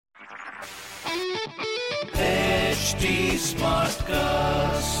HT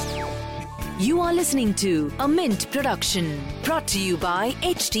Smartcast. You are listening to a Mint production brought to you by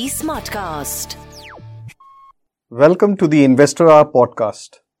HT Smartcast. Welcome to the Investor Hour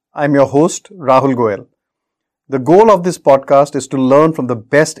podcast. I'm your host, Rahul Goel. The goal of this podcast is to learn from the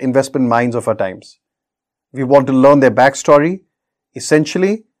best investment minds of our times. We want to learn their backstory,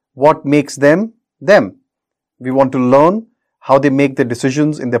 essentially what makes them, them. We want to learn how they make their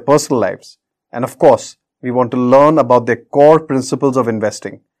decisions in their personal lives. And of course, we want to learn about their core principles of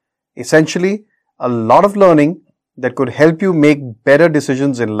investing. Essentially, a lot of learning that could help you make better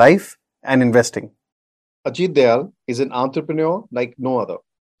decisions in life and investing. Ajit Dayal is an entrepreneur like no other.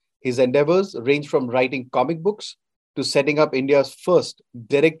 His endeavors range from writing comic books to setting up India's first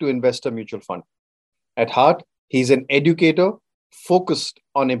direct-to-investor mutual fund. At heart, he's an educator focused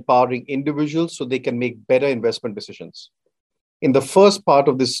on empowering individuals so they can make better investment decisions. In the first part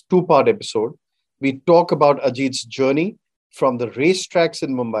of this two-part episode, we talk about Ajit's journey from the racetracks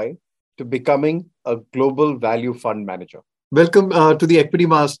in Mumbai to becoming a global value fund manager. Welcome to the Equity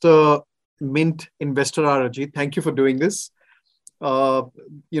Master Mint Investor Hour, Ajit. Thank you for doing this. We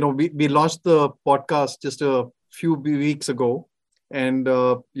launched the podcast just a few weeks ago, and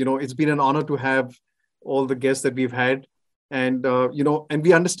it's been an honor to have all the guests that we've had, and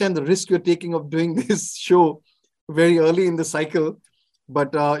we understand the risk you're taking of doing this show very early in the cycle,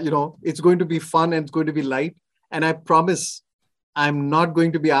 but it's going to be fun and it's going to be light, and I promise I'm not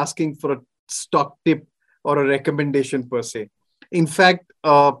going to be asking for a stock tip or a recommendation per se. In fact,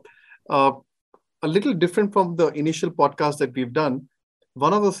 a little different from the initial podcast that we've done,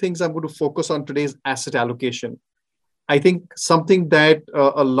 one of the things I'm going to focus on today is asset allocation. I think something that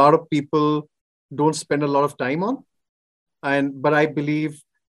a lot of people don't spend a lot of time on, but I believe,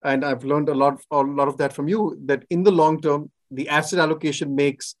 and I've learned a lot of that from you, that in the long term, the asset allocation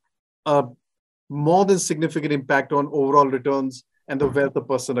makes a more than significant impact on overall returns and the wealth a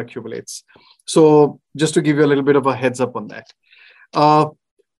person accumulates. So just to give you a little bit of a heads up on that.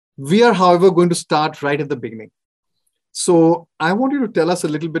 We are, however, going to start right at the beginning. So I want you to tell us a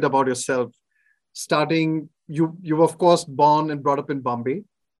little bit about yourself. Starting, you were, of course, born and brought up in Bombay.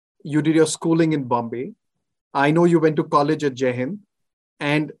 You did your schooling in Bombay. I know you went to college at Jai Hind.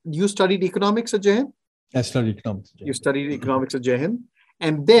 And you studied economics at Jai Hind? I studied economics. You studied economics at Jai Hind.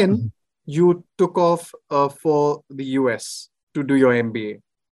 And then you took off for the US to do your MBA.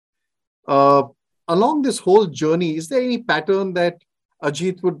 Along this whole journey, is there any pattern that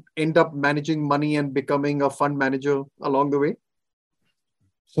Ajit would end up managing money and becoming a fund manager along the way?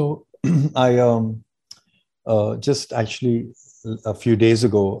 So I just actually a few days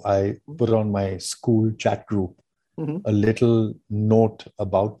ago, I put on my school chat group a little note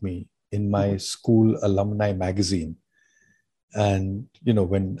about me in my school alumni magazine. And,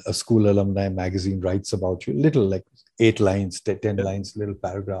 when a school alumni magazine writes about you, little like 8 lines, 10 lines, little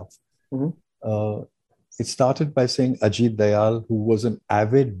paragraph. It started by saying Ajit Dayal, who was an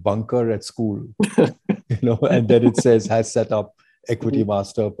avid bunker at school, and then it says has set up Equity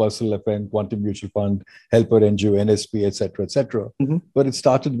Master, Personal FM, Quantum Mutual Fund, Helper NGO, NSP, etc., etc. But it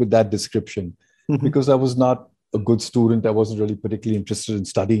started with that description because I was not a good student. I wasn't really particularly interested in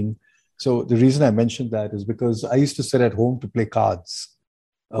studying. So the reason I mentioned that is because I used to sit at home to play cards.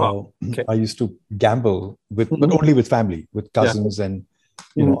 Wow. Okay. I used to gamble but only with family, with cousins and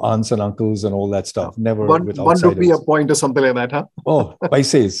aunts and uncles and all that stuff. Never with outsiders. 1 rupee a point or something like that, huh? Oh,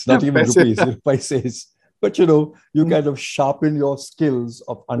 paise, not even rupees, paise. But you kind of sharpen your skills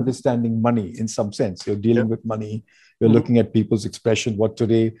of understanding money in some sense. You're dealing with money. You're looking at people's expression, what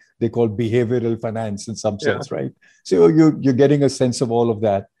today they call behavioral finance in some sense, right? So you're getting a sense of all of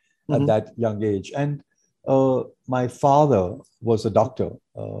that at that young age. And my father was a doctor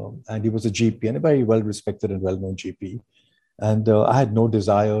and he was a GP and a very well-respected and well-known GP. And I had no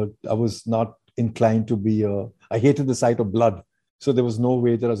desire. I was not inclined to be I hated the sight of blood. So there was no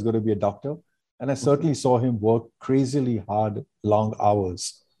way that I was going to be a doctor. And I certainly saw him work crazily hard, long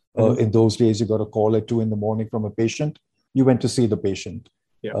hours. In those days, you got a call at 2 a.m. from a patient. You went to see the patient,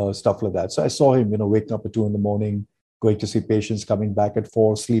 stuff like that. So I saw him, waking up at 2 a.m, going to see patients, coming back at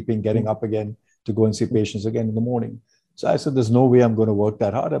 4, sleeping, getting up again to go and see patients again in the morning. So I said, there's no way I'm going to work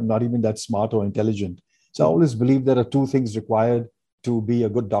that hard. I'm not even that smart or intelligent. So I always believe there are 2 things required to be a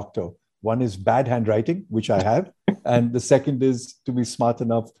good doctor. One is bad handwriting, which I have. And the second is to be smart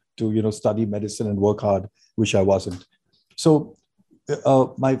enough to, study medicine and work hard, which I wasn't. So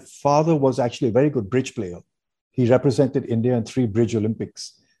my father was actually a very good bridge player. He represented India in 3 bridge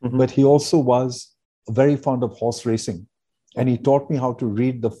Olympics, but he also was very fond of horse racing. And he taught me how to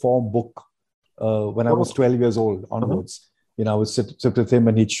read the form book when I was 12 years old onwards. I would sit with him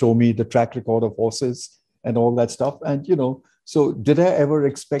and he'd show me the track record of horses and all that stuff. And, so did I ever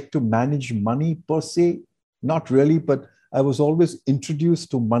expect to manage money per se? Not really, but I was always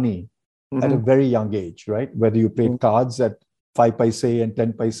introduced to money at a very young age, right? Whether you played cards at 5 paise and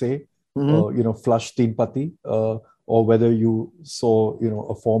 10 paise, flush teen pati, or whether you saw,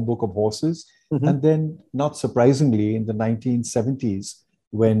 a form book of horses. And then, not surprisingly, in the 1970s,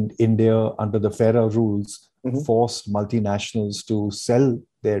 when India, under the FARA rules, forced multinationals to sell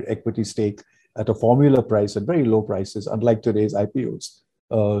their equity stake at a formula price at very low prices, unlike today's IPOs,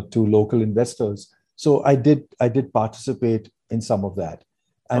 to local investors. So I did participate in some of that.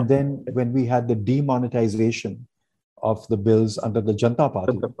 And then when we had the demonetization of the bills under the Janata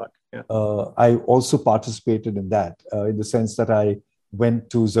Party, I also participated in that, in the sense that I went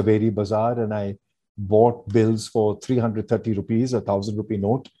to Zaveri Bazaar and I bought bills for 330 rupees, 1,000 rupee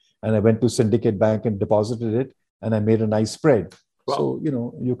note, and I went to Syndicate Bank and deposited it, and I made a nice spread. Wow. So,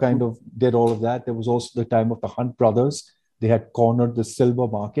 you kind of did all of that. There was also the time of the Hunt brothers. They had cornered the silver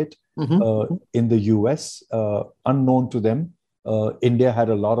market in the US, unknown to them. India had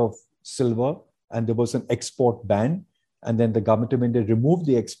a lot of silver, and there was an export ban. And then the government of India removed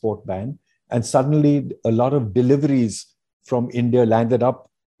the export ban, and suddenly a lot of deliveries from India landed up,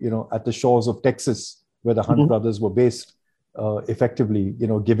 at the shores of Texas, where the Hunt brothers were based, effectively,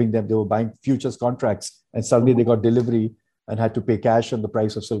 giving them, they were buying futures contracts, and suddenly they got delivery and had to pay cash, and the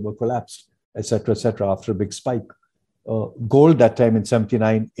price of silver collapsed, et cetera, after a big spike. Gold that time in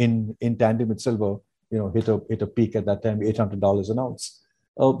 79 in tandem with silver, hit a peak at that time, $800 an ounce.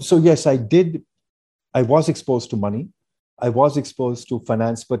 So yes, I was exposed to money. I was exposed to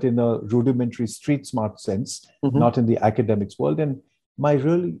finance, but in a rudimentary street smart sense, not in the academics world. And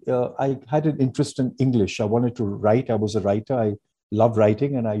I had an interest in English. I wanted to write. I was a writer. I loved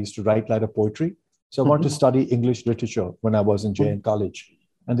writing, and I used to write a lot of poetry. So I wanted to study English literature when I was in JN College.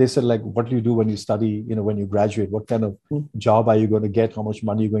 And they said, like, what do you do when you study, when you graduate? What kind of job are you going to get? How much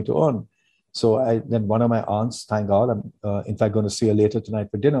money are you going to earn? So then one of my aunts, thank God, I'm in fact going to see her later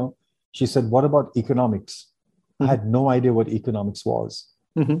tonight for dinner. She said, what about economics? I had no idea what economics was.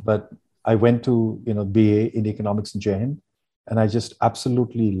 But I went to, BA in economics in JN, and I just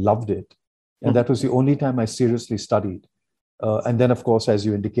absolutely loved it. And that was the only time I seriously studied. And then, of course, as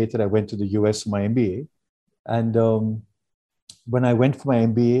you indicated, I went to the US for my MBA. And when I went for my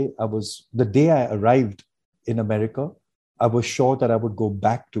MBA, the day I arrived in America, I was sure that I would go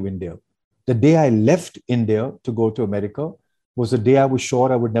back to India. The day I left India to go to America was the day I was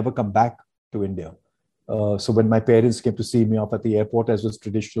sure I would never come back to India. So when my parents came to see me off at the airport, as was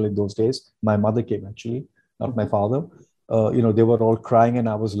traditional in those days, my mother came actually, not my father. They were all crying, and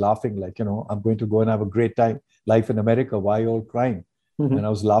I was laughing like, I'm going to go and have a great life in America. Why are you all crying? And I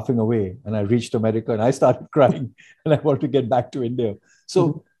was laughing away, and I reached America and I started crying, and I wanted to get back to India.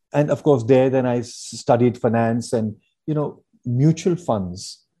 So, and of course then I studied finance, and, mutual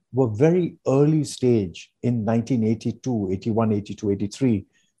funds were very early stage in 1982, 81, 82, 83,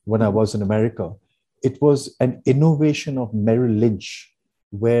 when I was in America. It was an innovation of Merrill Lynch,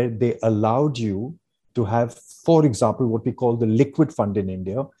 where they allowed you to have, for example, what we call the liquid fund in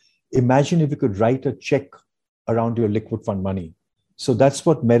India. Imagine if you could write a check around your liquid fund money. So that's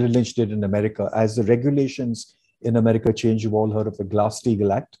what Merrill Lynch did in America. As the regulations in America changed, you've all heard of the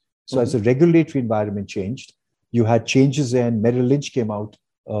Glass-Steagall Act. So as the regulatory environment changed, you had changes there, and Merrill Lynch came out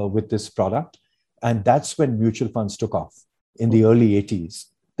with this product. And that's when mutual funds took off in the early 80s.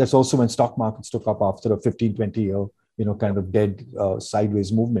 That's also when stock markets took up after a 15, 20 year, kind of dead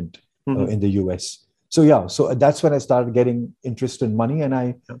sideways movement in the US. So yeah, so that's when I started getting interested in money, and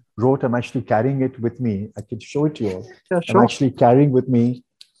I wrote, I'm actually carrying it with me. I can show it to you all. Yeah, sure. I'm actually carrying with me,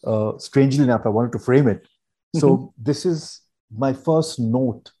 strangely enough, I wanted to frame it. So this is my first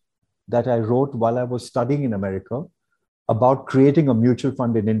note that I wrote while I was studying in America about creating a mutual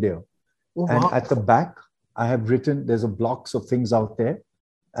fund in India. Oh, and at the back, I have written, there's a blocks of things out there.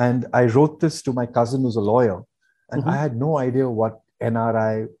 And I wrote this to my cousin who's a lawyer. And I had no idea what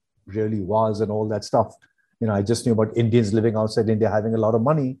NRI really was and all that stuff. I just knew about Indians living outside India having a lot of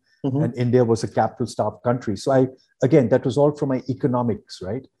money, and India was a capital-starved country. So again, that was all from my economics,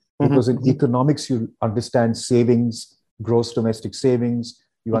 right? Because in economics, you understand savings, gross domestic savings,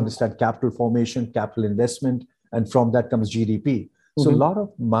 you understand capital formation, capital investment, and from that comes GDP. So a lot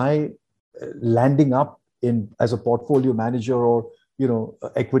of my landing up as a portfolio manager or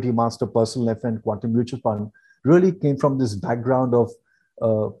equity master, personal FM, quantum mutual fund really came from this background of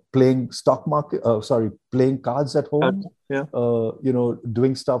playing playing cards at home,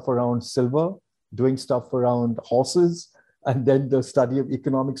 doing stuff around silver, doing stuff around horses, and then the study of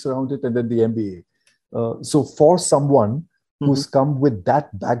economics around it, and then the MBA. So for someone who's come with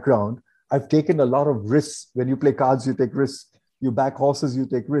that background, I've taken a lot of risks. When you play cards, you take risks. You back horses, you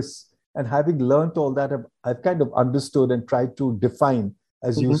take risks. And having learned all that, I've kind of understood and tried to define,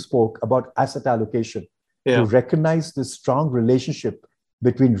 as you spoke, about asset allocation, to recognize this strong relationship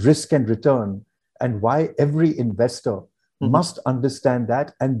between risk and return, and why every investor must understand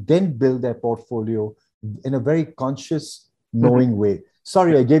that and then build their portfolio in a very conscious, knowing way.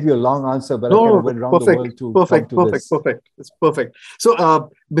 Sorry, I gave you a long answer, but I kind of went around the world to come to this. Perfect. It's perfect. So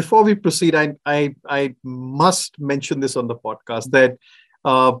before we proceed, I must mention this on the podcast that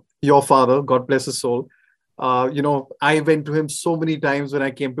your father, God bless his soul, I went to him so many times when I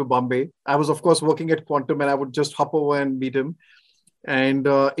came to Bombay. I was, of course, working at Quantum, and I would just hop over and meet him. And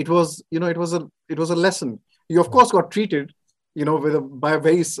it was a lesson. You, of course, got treated, by a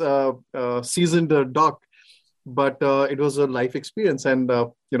very seasoned doc. But it was a life experience, and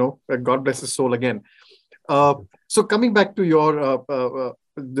God bless his soul again. So coming back to your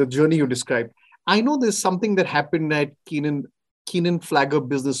the journey you described, I know there's something that happened at Keenan Flagger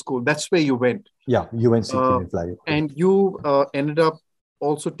Business School. That's where you went. Yeah, UNC Keenan Flagger. And you ended up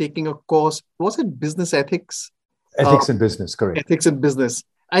also taking a course. Was it business ethics? Ethics and business, correct. Ethics and business.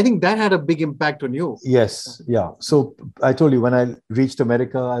 I think that had a big impact on you. Yes, yeah. So I told you, when I reached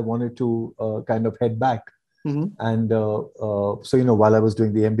America, I wanted to kind of head back. And so, while I was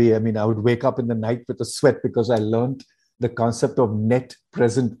doing the MBA, I mean, I would wake up in the night with a sweat because I learned the concept of net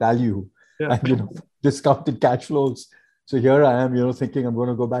present value and, discounted cash flows. So here I am, thinking I'm going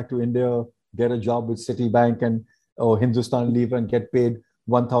to go back to India, get a job with Citibank or Hindustan Lever and get paid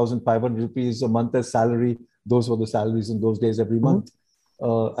 1,500 rupees a month as salary. Those were the salaries in those days every month.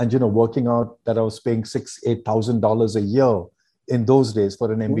 And, working out that I was paying $8,000 a year in those days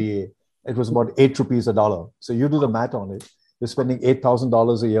for an MBA. It was about 8 rupees a dollar. So you do the math on it. You're spending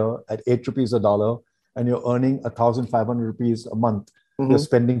 $8,000 a year at 8 rupees a dollar, and you're earning 1,500 rupees a month. You're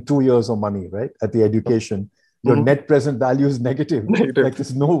spending 2 years of money, right, at the education. Your net present value is negative. Like,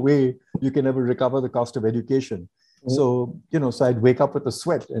 there's no way you can ever recover the cost of education. So, so I'd wake up with a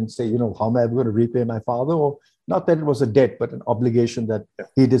sweat and say, how am I ever going to repay my father? Or not that it was a debt, but an obligation that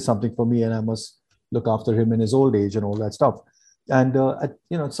he did something for me and I must look after him in his old age and all that stuff. And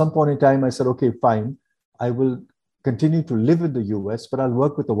at some point in time, I said, okay, fine. I will continue to live in the US, but I'll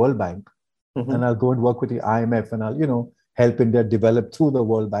work with the World Bank and I'll go and work with the IMF and I'll, help India develop through the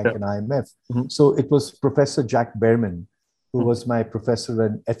World Bank and IMF. So it was Professor Jack Behrman, who was my professor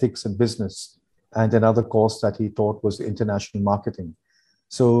in ethics and business. And another course that he taught was international marketing.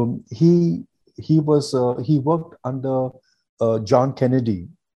 So he worked under John Kennedy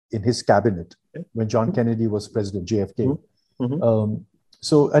in his cabinet when John Kennedy was president, JFK.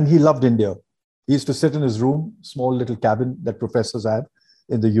 And he loved India. He used to sit in his room, small little cabin that professors have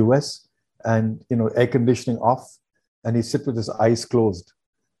in the US, and air conditioning off, and he'd sit with his eyes closed,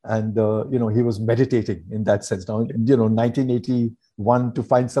 and he was meditating in that sense. Now, 1981, to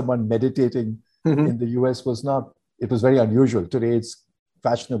find someone meditating in the US it was very unusual. Today it's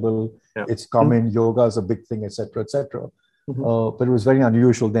fashionable, it's common, yoga is a big thing, etc., etc. But it was very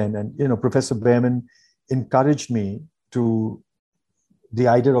unusual then, and Professor Behrman encouraged me to the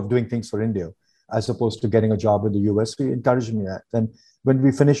idea of doing things for India as opposed to getting a job in the US. He encouraged me that. And when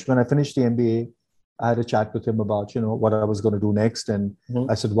I finished the MBA, I had a chat with him about, what I was going to do next. And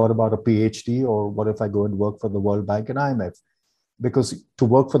I said, what about a PhD, or what if I go and work for the World Bank and IMF? Because to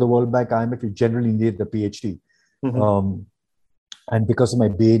work for the World Bank, IMF, you generally need the PhD. And because of my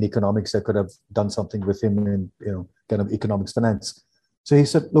BA in economics, I could have done something with him in, kind of economics finance. So he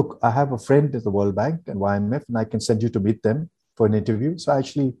said, look, I have a friend at the World Bank and IMF, and I can send you to meet them for an interview. So I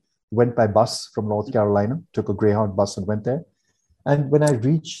actually went by bus from North Carolina, took a Greyhound bus and went there. And when I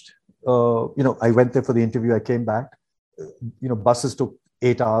reached, I went there for the interview, I came back, buses took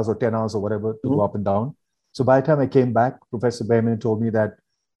 8 hours or 10 hours or whatever to go up and down. So by the time I came back, Professor Behrman told me that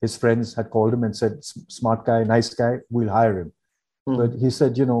his friends had called him and said, smart guy, nice guy, we'll hire him. But he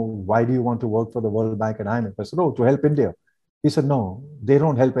said, why do you want to work for the World Bank and IMF? I said, oh, to help India. He said, no, they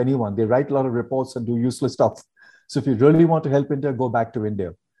don't help anyone. They write a lot of reports and do useless stuff. So if you really want to help India, go back to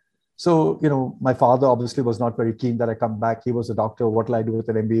India. So, my father obviously was not very keen that I come back. He was a doctor. What will I do with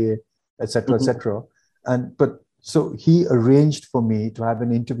an MBA, et cetera, et cetera. So he arranged for me to have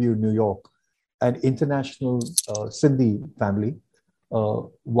an interview in New York. An international Sindhi family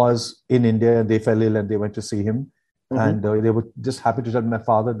was in India, and they fell ill and they went to see him. And they were just happy to tell my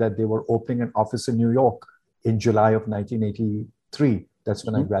father that they were opening an office in New York in July of 1983. That's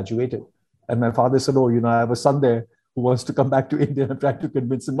when I graduated. And my father said, oh, I have a son there who wants to come back to India, and tried to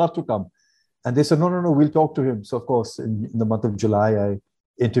convince him not to come. And they said, no, we'll talk to him. So of course, in the month of July, I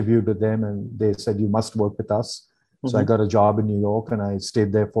interviewed with them and they said, you must work with us. So I got a job in New York and I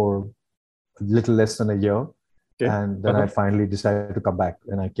stayed there for little less than a year. Okay. And then I finally decided to come back,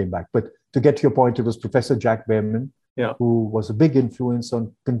 and I came back. But to get to your point, it was Professor Jack Behrman, who was a big influence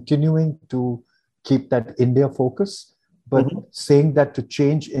on continuing to keep that India focus, but saying that to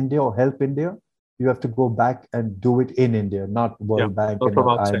change India or help India, you have to go back and do it in India, not World Bank and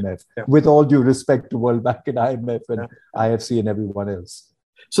not IMF. With all due respect to World Bank and IMF and IFC and everyone else.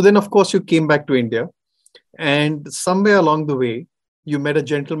 So then, of course, you came back to India, and somewhere along the way, you met a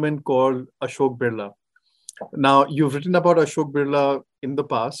gentleman called Ashok Birla. Now, you've written about Ashok Birla in the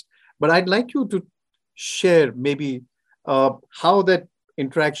past, but I'd like you to share maybe how that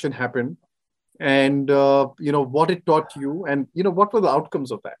interaction happened and, what it taught you and, what were the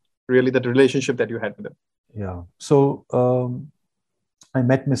outcomes of that, really, that relationship that you had with him. Yeah. So I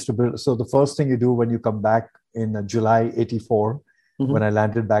met Mr. Birla. So the first thing you do when you come back in July 84, when I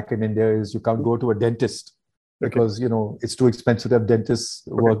landed back in India, is you can't go to a dentist because, it's too expensive to have dentist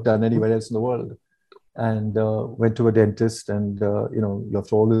work done anywhere else in the world. And went to a dentist, and you have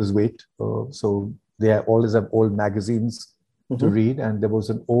to always wait. So they always have old magazines to read, and there was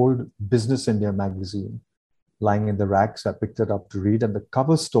an old Business India magazine lying in the racks. I picked it up to read, and the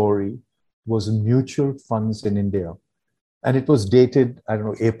cover story was mutual funds in India, and it was dated, I don't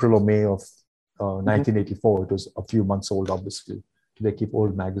know, April or May of 1984. It was a few months old, obviously. They keep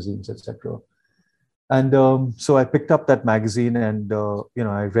old magazines, etc. And so I picked up that magazine, and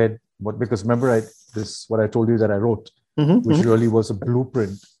I read because remember what I told you that I wrote, which really was a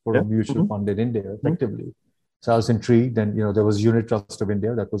blueprint for a mutual fund in India, effectively. So I was intrigued, and there was Unit Trust of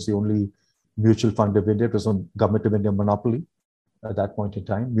India. That was the only mutual fund of India. It was on Government of India monopoly at that point in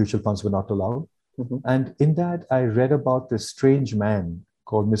time. Mutual funds were not allowed. And in that, I read about this strange man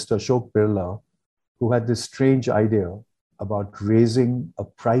called Mr. Ashok Birla, who had this strange idea about raising a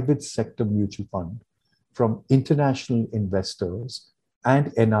private sector mutual fund from international investors and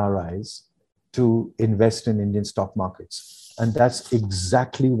NRIs to invest in Indian stock markets. And that's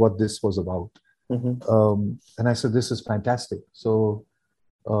exactly what this was about. And I said, this is fantastic. So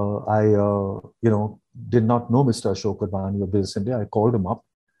I did not know Mr. Ashok Advani of Business India. I called him up,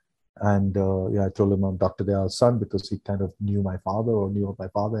 and I told him I'm Dr. Dayal's son, because he kind of knew my father, or knew of my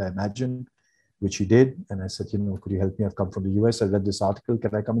father, I imagine, which he did. And I said, could you help me? I've come from the US. I read this article.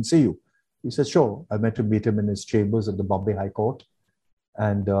 Can I come and see you? He said, sure. I met to meet him in his chambers at the Bombay High Court.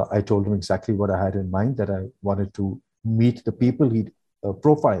 And I told him exactly what I had in mind, that I wanted to meet the people he'd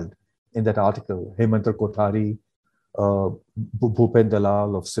profiled in that article. Hemendra Kothari, Bhupen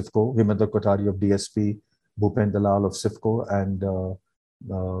Dalal of CIFCO, Hemendra Kothari of DSP, Bhupen Dalal of CIFCO, and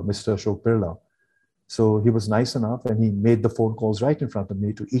Mr. Ashok Birla. So he was nice enough, and he made the phone calls right in front of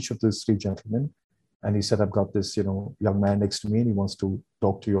me to each of those three gentlemen. And he said, I've got this, young man next to me, and he wants to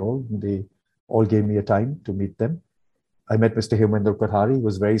talk to you all. And they all gave me a time to meet them. I met Mr. Hemendra Kothari. He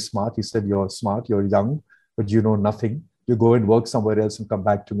was very smart. He said, you're smart, you're young, but you know nothing. You go and work somewhere else and come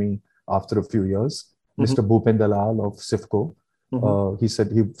back to me after a few years. Mr. Bhupen Dalal of CIFCO, he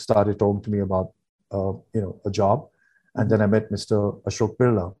said he started talking to me about, a job. And then I met Mr. Ashok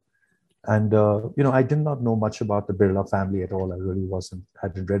Birla. And, I did not know much about the Birla family at all. I really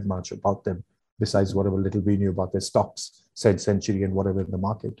hadn't read much about them, besides whatever little we knew about their stocks, Century and whatever in the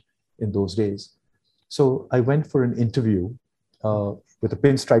market in those days. So I went for an interview with a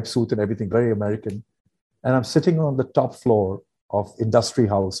pinstripe suit and everything, very American. And I'm sitting on the top floor of Industry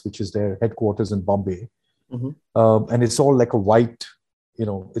House, which is their headquarters in Bombay. And it's all like a white,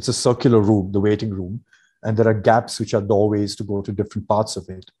 it's a circular room, the waiting room. And there are gaps, which are doorways to go to different parts of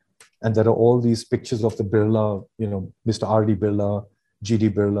it. And there are all these pictures of the Birla, Mr. R.D. Birla,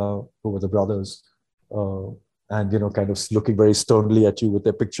 G.D. Birla, who were the brothers. And, kind of looking very sternly at you with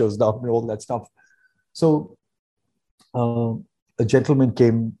their pictures down and all that stuff. So a gentleman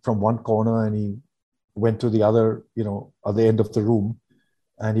came from one corner, and he went to the other, other end of the room.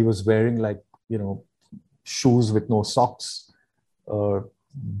 And he was wearing shoes with no socks,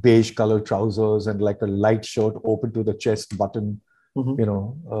 beige colored trousers, and like a light shirt open to the chest button,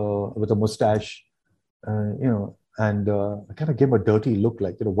 with a mustache, and I kind of gave him a dirty look,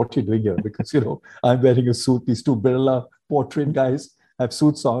 like, what are you doing here? Because, I'm wearing a suit. These two Birla portrait guys have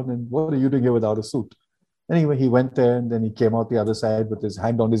suits on, and what are you doing here without a suit? Anyway, he went there, and then he came out the other side with his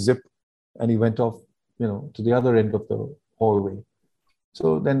hand on his zip, and he went off, to the other end of the hallway.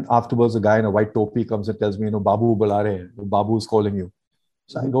 So then afterwards, a guy in a white topi comes and tells me, Babu bula rahe hain. Babu is calling you.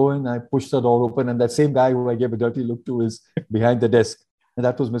 So I go in, I push the door open, and that same guy who I gave a dirty look to is behind the desk. And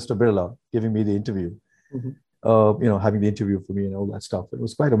that was Mr. Birla giving me the interview, having the interview for me and all that stuff. It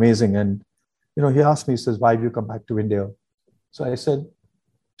was quite amazing. And, he asked me, he says, why have you come back to India? So I said,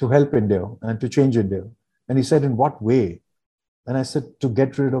 to help India and to change India. And he said, in what way? And I said, to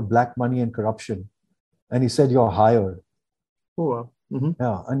get rid of black money and corruption. And he said, you're hired. Oh, wow. Mm-hmm.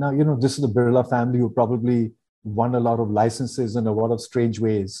 Yeah. And now, this is the Birla family who probably won a lot of licenses in a lot of strange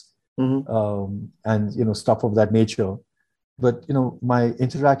ways, and, stuff of that nature. But, my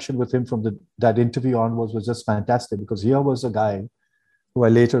interaction with him from that interview onwards was just fantastic, because here was a guy who I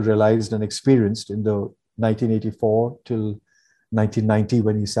later realized and experienced in the 1984 till 1990,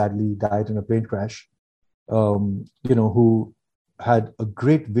 when he sadly died in a plane crash, who had a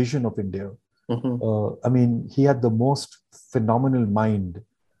great vision of India. I mean, he had the most phenomenal mind.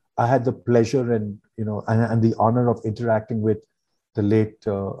 I had the pleasure and the honor of interacting with the late,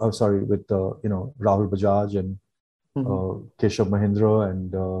 Rahul Bajaj and Keshav Mahindra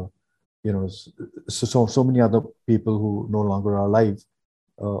and, so many other people who no longer are alive,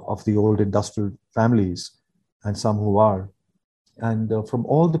 of the old industrial families, and some who are. And from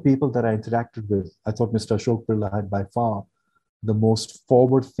all the people that I interacted with, I thought Mr. Ashok Birla had by far the most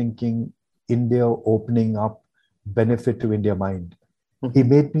forward-thinking, India opening up, benefit to India mind. He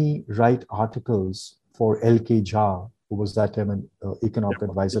made me write articles for L.K. Jha, who was that time an economic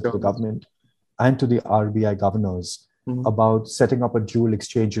advisor to the government, and to the RBI governors about setting up a dual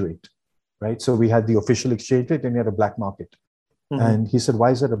exchange rate, right? So we had the official exchange rate and we had a black market. And he said,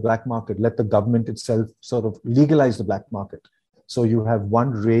 why is it a black market? Let the government itself sort of legalize the black market. So you have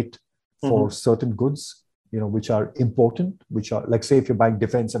one rate for certain goods, which are important, which are, like, say, if you're buying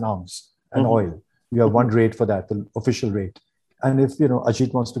defense and arms and oil, you have one rate for that, the official rate. And if,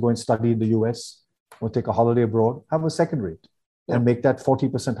 Ajit wants to go and study in the US or take a holiday abroad, have a second rate and make that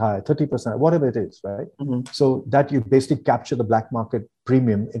 40% higher, 30%, whatever it is, right? So that you basically capture the black market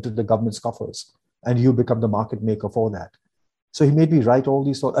premium into the government's coffers, and you become the market maker for that. So he made me write all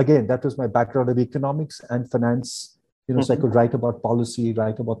these. Again, that was my background of economics and finance, so I could write about policy,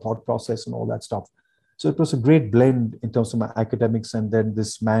 write about thought process and all that stuff. So it was a great blend in terms of my academics. And then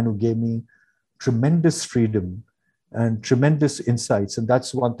this man who gave me tremendous freedom and tremendous insights. And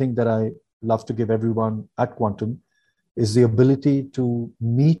that's one thing that I love to give everyone at Quantum, is the ability to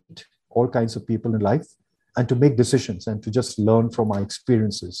meet all kinds of people in life and to make decisions and to just learn from my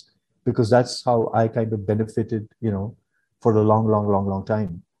experiences, because that's how I kind of benefited, for a long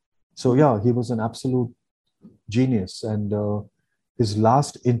time. So yeah, he was an absolute genius. And his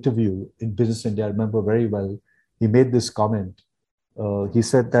last interview in Business India, I remember very well, he made this comment. He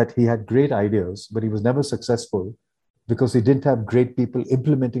said that he had great ideas, but he was never successful because he didn't have great people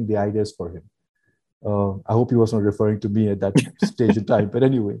implementing the ideas for him. I hope he was not referring to me at that stage in time, but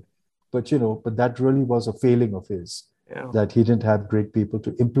anyway, but that really was a failing of his, that he didn't have great people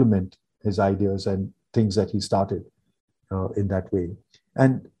to implement his ideas and things that he started in that way.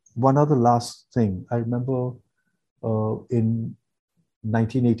 And one other last thing, I remember in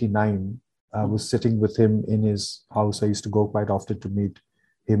 1989, I was sitting with him in his house. I used to go quite often to meet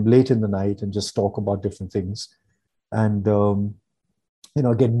him late in the night and just talk about different things. And,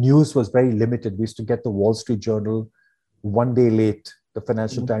 again, news was very limited. We used to get the Wall Street Journal one day late, the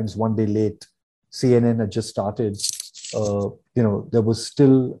Financial Times one day late. CNN had just started. There was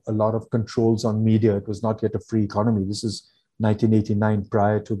still a lot of controls on media. It was not yet a free economy. This is 1989,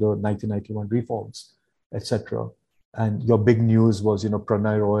 prior to the 1991 reforms, etc. And your big news was,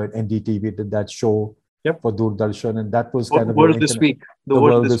 Pranay Roy and NDTV did that show for Doordarshan, and that was kind of World This Week. The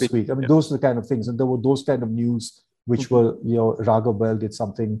World This Week. I mean, those are the kind of things, and there were those kind of news which were, Raghav Bell did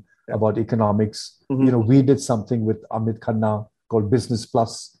something about economics. We did something with Amit Khanna called Business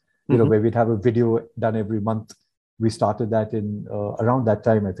Plus, where we'd have a video done every month. We started that in around that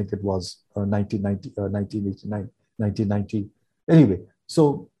time. I think it was 1990. Anyway,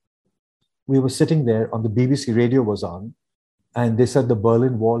 so we were sitting there on the BBC radio was on, and they said the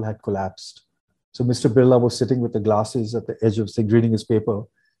Berlin Wall had collapsed. So Mr. Birla was sitting with the glasses at the edge of reading his paper.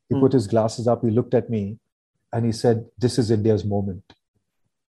 He put his glasses up, he looked at me, and he said, "This is India's moment."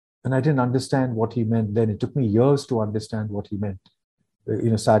 And I didn't understand what he meant then. It took me years to understand what he meant.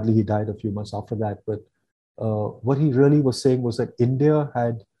 Sadly, he died a few months after that. But what he really was saying was that India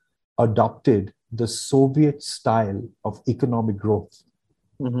had adopted the Soviet style of economic growth.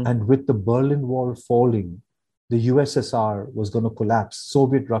 And with the Berlin Wall falling, the USSR was going to collapse.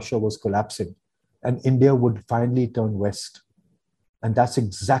 Soviet Russia was collapsing, and India would finally turn west. And that's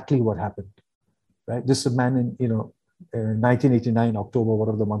exactly what happened. Right? This is a man in 1989, October,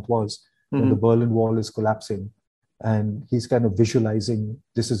 whatever the month was, when the Berlin Wall is collapsing, and he's kind of visualizing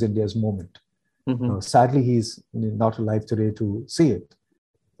this is India's moment. Sadly, he's not alive today to see it,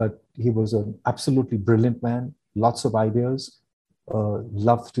 but he was an absolutely brilliant man, lots of ideas,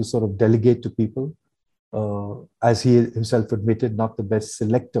 loved to sort of delegate to people, as he himself admitted, not the best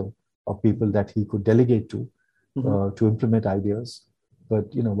selector of people that he could delegate to, to implement ideas, but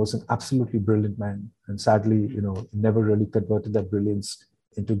was an absolutely brilliant man, and sadly, never really converted that brilliance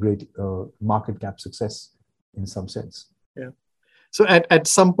into great market cap success in some sense. Yeah. So at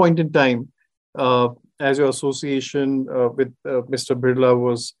some point in time, as your association with Mr. Birla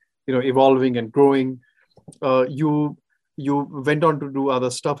was, evolving and growing, you went on to do other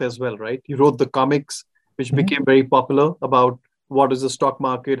stuff as well, right? You wrote the comics, which became very popular, about what is the stock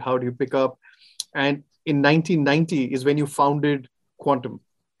market, how do you pick up, and in 1990 is when you founded Quantum,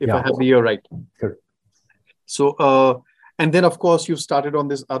 if I have the year right. Correct. So, and then of course you started on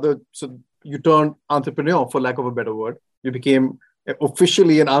this other. So you turned entrepreneur, for lack of a better word. You became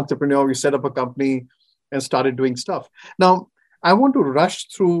officially an entrepreneur. You set up a company and started doing stuff. Now, I want to rush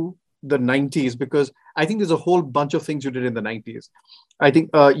through the 90s because I think there's a whole bunch of things you did in the 90s. I think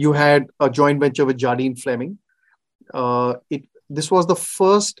you had a joint venture with Jardine Fleming. This was the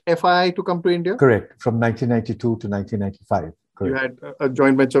first FII to come to India? Correct. From 1992 to 1995. Correct. You had a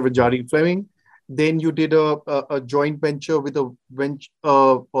joint venture with Jardine Fleming. Then you did a joint venture with a venture.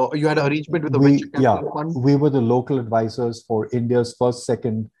 You had an arrangement with a venture capital fund. We were the local advisors for India's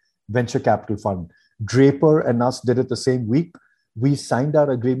second venture capital fund. Draper and us did it the same week. We signed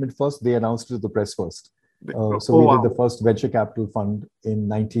our agreement first. They announced it to the press first. So we did the first venture capital fund in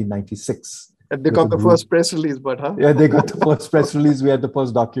 1996. And they got the first press release, huh? Yeah, they got the first press release. We had the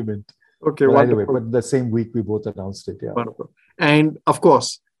first document. Okay, but anyway, but the same week we both announced it. Yeah. Wonderful. And of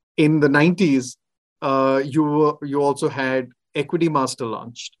course, in the 90s, you also had Equity Master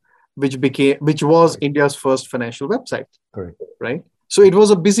launched, which was India's first financial website. Correct. Right. So it was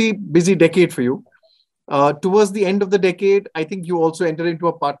a busy decade for you. Towards the end of the decade, I think you also entered into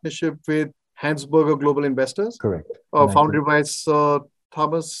a partnership with Hansberger Global Investors. Correct. Founded by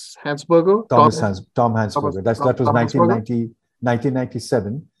Thomas Hansberger. Tom Hansberger. That was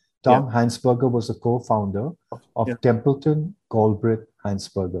 1997. Tom Hansberger was a co-founder of Templeton, Galbraith,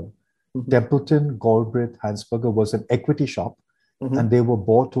 Hansberger. Templeton, Galbraith, Hansberger was an equity shop, and they were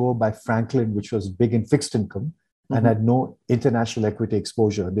bought over by Franklin, which was big in fixed income and had no international equity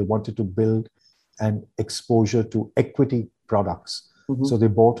exposure. They wanted to build an exposure to equity products. So they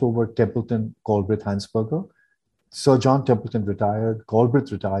bought over Templeton, Galbraith, Hansberger. Sir John Templeton retired,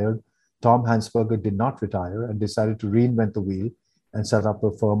 Galbraith retired. Tom Hansberger did not retire and decided to reinvent the wheel and set up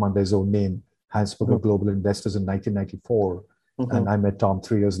a firm under his own name, Hansberger Global Investors, in 1994. And I met Tom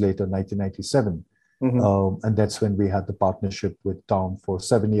 3 years later, 1997. And that's when we had the partnership with Tom for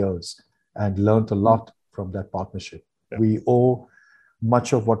 7 years and learned a lot from that partnership. Yeah. We owe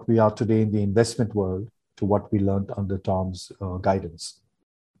much of what we are today in the investment world to what we learned under Tom's guidance.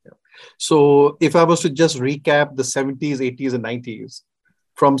 Yeah. So if I was to just recap the 70s, 80s, and 90s,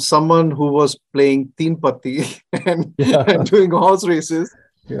 from someone who was playing teen patti and doing horse races,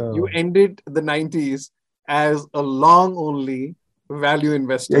 you ended the 90s as a long only value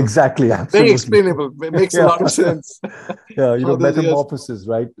investor. Exactly. Absolutely. Very explainable. It makes a lot of sense. Metamorphosis,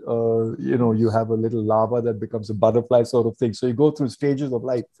 right? You have a little larva that becomes a butterfly sort of thing. So you go through stages of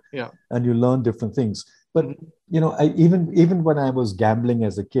life and you learn different things. But, even when I was gambling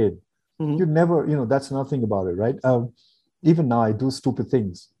as a kid, you never, that's nothing about it, right? Even now I do stupid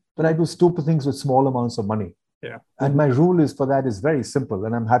things, but I do stupid things with small amounts of money. Yeah. And my rule is very simple.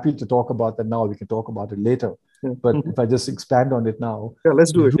 And I'm happy to talk about that now. We can talk about it later. But if I just expand on it now. Yeah,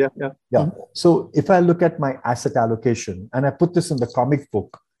 let's do it. Yeah. So if I look at my asset allocation, and I put this in the comic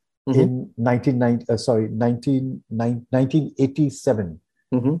book in 1987.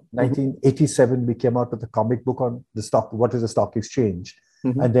 1987, we came out with a comic book on the stock, what is a stock exchange.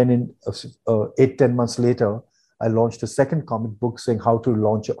 And then in 8-10 months later, I launched a second comic book saying how to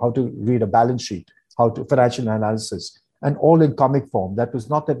read a balance sheet, how to financial analysis, and all in comic form. That was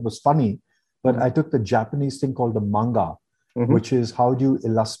not that it was funny, but I took the Japanese thing called the manga, which is how do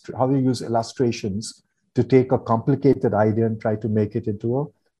you use illustrations to take a complicated idea and try to make it into a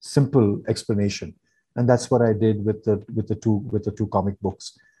simple explanation. And that's what I did with the two comic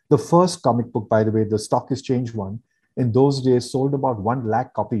books. The first comic book, by the way, the stock exchange one, in those days sold about 1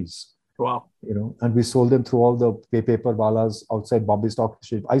 lakh copies. Wow. And we sold them through all the paper wallas outside Bombay Stock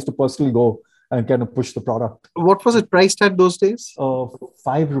Exchange. I used to personally go and kind of push the product. What was it priced at those days?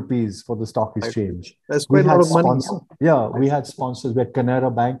 5 rupees for the stock exchange. That's quite a lot of money. We had sponsors. We had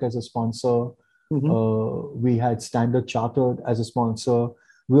Canara Bank as a sponsor. We had Standard Chartered as a sponsor.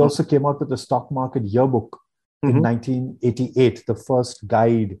 We also came out with the stock market yearbook in 1988, the first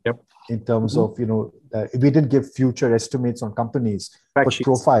guide in terms of, we didn't give future estimates on companies, but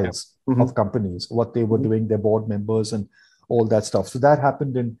profiles of companies, what they were doing, their board members and all that stuff. So that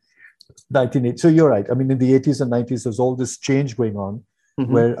happened in 1980. So you're right. I mean, in the 80s and 90s, there's all this change going on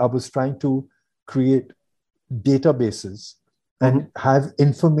where I was trying to create databases and have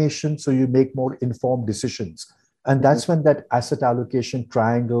information so you make more informed decisions. And that's when that asset allocation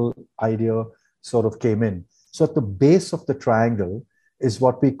triangle idea sort of came in. So at the base of the triangle is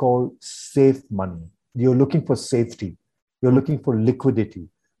what we call safe money. You're looking for safety. You're looking for liquidity,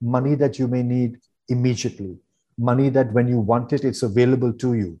 money that you may need immediately, money that when you want it, it's available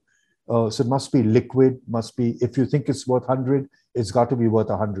to you. So it must be liquid, must be, if you think it's worth 100, it's got to be worth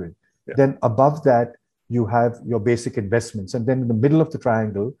 100. Yeah. Then above that, you have your basic investments. And then in the middle of the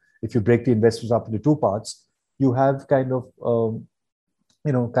triangle, if you break the investments up into two parts, you have kind of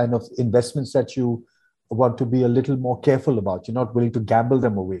investments that you want to be a little more careful about. You're not willing to gamble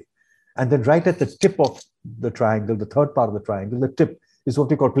them away. And then right at the tip of the triangle, the third part of the triangle, the tip is what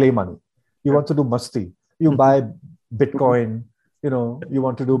we call play money. You want to do masti. You buy Bitcoin, you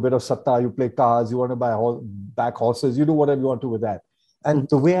want to do a bit of satta, you play cards, you want to buy back horses, you do whatever you want to with that. And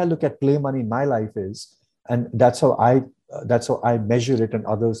the way I look at play money in my life is, and that's how I measure it, and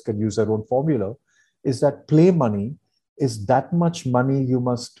others can use their own formula, is that play money is that much money you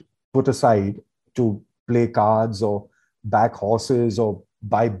must put aside to play cards or back horses or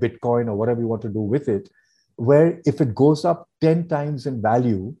buy Bitcoin or whatever you want to do with it, where if it goes up 10 times in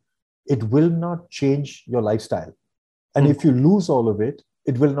value, it will not change your lifestyle. And if you lose all of it,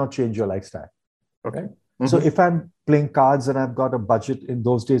 it will not change your lifestyle. Okay. So if I'm playing cards and I've got a budget in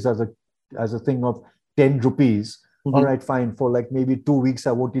those days as a thing of 10 rupees, all right, fine. For like maybe 2 weeks,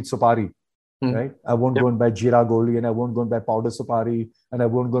 I won't eat supari, right? I won't go and buy jeera goli, and I won't go and buy powder supari, and I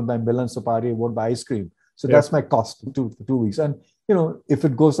won't go and buy Milan supari, I won't buy ice cream. So that's my cost for 2 weeks. And, if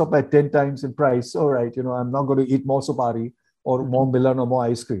it goes up by 10 times in price, all right, I'm not going to eat more supari or more Milan or more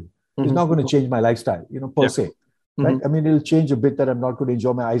ice cream. It's not going to change my lifestyle, per se. Right? I mean, it'll change a bit that I'm not going to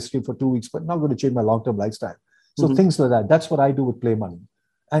enjoy my ice cream for 2 weeks, but not going to change my long-term lifestyle. So things like that. That's what I do with play money.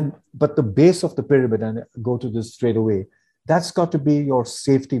 But the base of the pyramid, and I go to this straight away, that's got to be your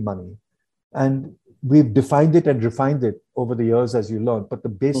safety money. And we've defined it and refined it over the years as you learn, but the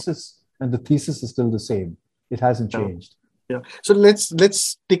basis and the thesis is still the same. It hasn't changed. Yeah. So let's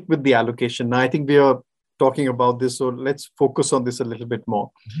stick with the allocation. Now, I think we are talking about this, so let's focus on this a little bit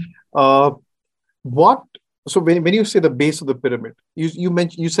more. So when you say the base of the pyramid,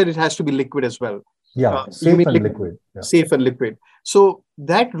 you said it has to be liquid as well. Yeah, safe and liquid. Yeah. Safe and liquid. So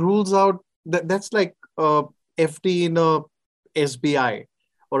that rules out that's like FD in a SBI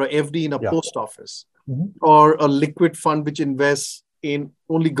or a FD in a post office, or a liquid fund which invests in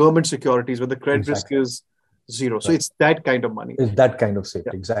only government securities where the credit risk is zero. So it's that kind of money. It's that kind of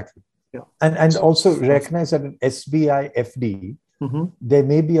safety, exactly. Yeah. And also recognize that an SBI FD, there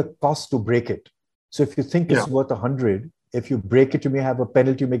may be a cost to break it. So if you think it's worth 100, if you break it, you may have a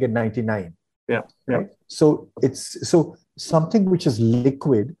penalty, you may get 99. Yeah. Right? So so something which is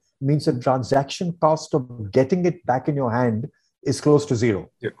liquid means the transaction cost of getting it back in your hand is close to zero.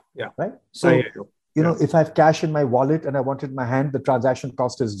 Yeah. Right. So if I have cash in my wallet and I want it in my hand, the transaction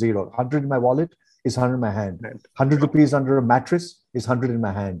cost is zero. 100 in my wallet is 100 in my hand. 100 rupees under a mattress is 100 in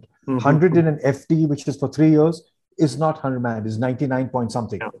my hand. 100 in an FD, which is for 3 years, is not 100 in my hand, is 99 point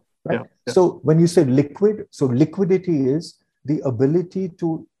something. Right? So when you say liquid, so liquidity is the ability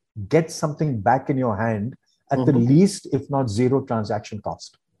to get something back in your hand at the least, if not zero transaction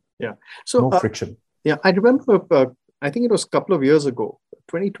cost. Yeah. So no friction. I remember, I think it was a couple of years ago,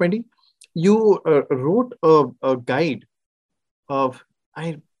 2020, you wrote a guide of,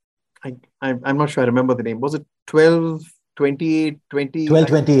 I'm not sure I remember the name. Was it 12, 28, 20? 12,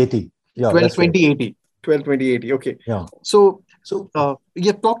 20, 80. Yeah, 12, 20, 80. 12, 20, 80. Okay. Yeah. So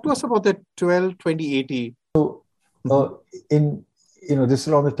talk to us about that 12, 20, 80. So this is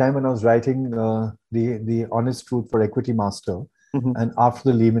around the time when I was writing the Honest Truth for Equity Master. And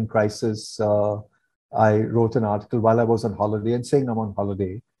after the Lehman crisis, I wrote an article while I was on holiday and saying I'm on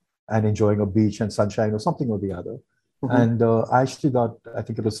holiday and enjoying a beach and sunshine or something or the other. And I actually got, I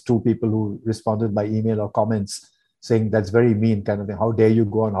think it was 2 people who responded by email or comments saying that's very mean, kind of thing. How dare you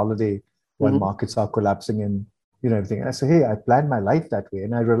go on holiday when markets are collapsing and everything. And I said, hey, I planned my life that way.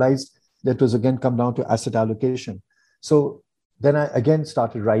 And I realized that was again come down to asset allocation. So then I again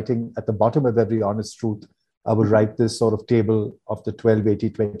started writing at the bottom of every Honest Truth. I would write this sort of table of the 12, 80,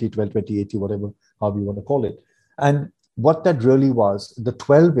 20, 12, 20, 80, whatever, however you want to call it. And what that really was, the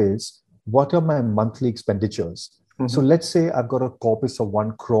 12 is, what are my monthly expenditures? So let's say I've got a corpus of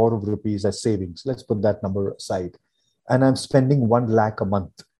 1 crore of rupees as savings. Let's put that number aside. And I'm spending 1 lakh a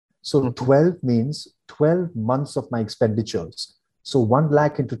month. So 12 means 12 months of my expenditures. So 1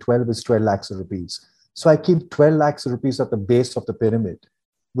 lakh into 12 is 12 lakhs of rupees. So I keep 12 lakhs of rupees at the base of the pyramid,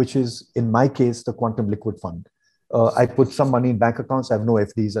 which is, in my case, the quantum liquid fund. I put some money in bank accounts. I have no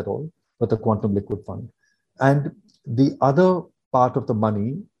FDs at all, but the quantum liquid fund. And the other part of the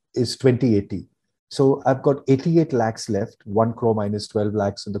money is 2080. So I've got 88 lakhs left, 1 crore minus 12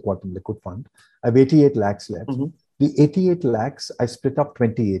 lakhs in the quantum liquid fund. I have 88 lakhs left. The 88 lakhs, I split up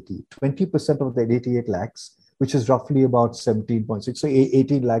 2080. 20% of that 88 lakhs, which is roughly about 17.6, so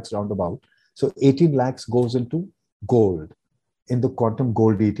 18 lakhs roundabout. So 18 lakhs goes into gold in the quantum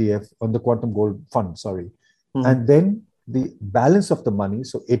gold ETF, on the quantum gold fund, sorry. And then the balance of the money,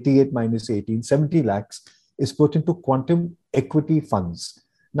 so 88 minus 18, 70 lakhs, is put into quantum equity funds.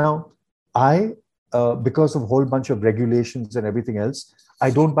 Now, because of a whole bunch of regulations and everything else, I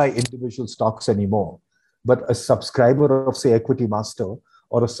don't buy individual stocks anymore. But a subscriber of, say, Equity Master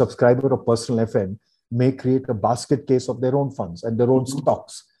or a subscriber of Personal FM may create a basket case of their own funds and their own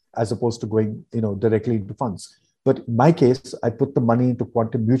stocks, as opposed to going, directly into funds. But in my case, I put the money into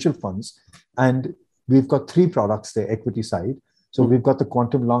quantum mutual funds, and we've got 3 products there, equity side. So we've got the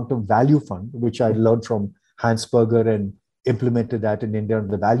quantum long-term value fund, which I learned from Hans Berger and implemented that in India in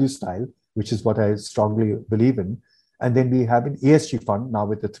the value style, which is what I strongly believe in. And then we have an ESG fund now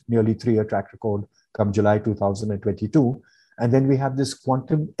with a nearly 3-year track record come July 2022. And then we have this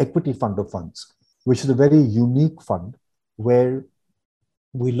quantum equity fund of funds, which is a very unique fund where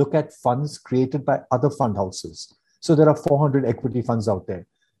we look at funds created by other fund houses. So there are 400 equity funds out there.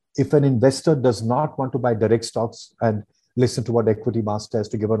 If an investor does not want to buy direct stocks and listen to what Equity Master has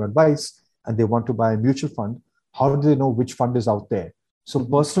to give on advice, and they want to buy a mutual fund, how do they know which fund is out there? So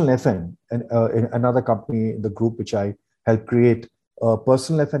Personal FN, and another company in the group which I helped create,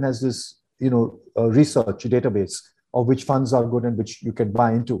 Personal FN has this, research database of which funds are good and which you can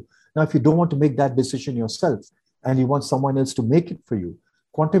buy into. Now, if you don't want to make that decision yourself and you want someone else to make it for you,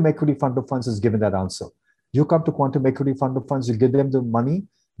 Quantum Equity Fund of Funds has given that answer. You come to Quantum Equity Fund of Funds, you give them the money,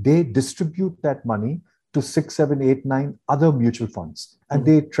 they distribute that money to 6, 7, 8, 9 other mutual funds, and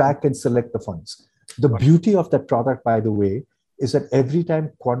they track and select the funds. The beauty of that product, by the way, is that every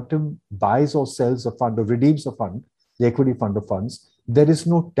time Quantum buys or sells a fund or redeems a fund, the equity fund of funds, there is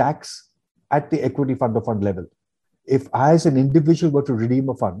no tax at the equity fund of fund level. If I, as an individual, were to redeem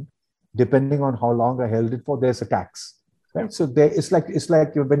a fund, depending on how long I held it for, there's a tax, right? So it's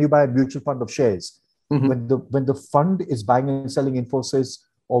like when you buy a mutual fund of shares, when the fund is buying and selling Infosys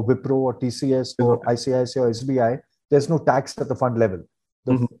or Wipro or TCS or ICICI or SBI, there's no tax at the fund level.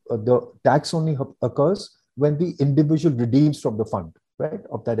 The tax only occurs when the individual redeems from the fund, right,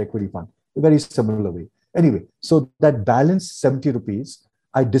 of that equity fund, a very similar way. Anyway, so that balance 70 rupees,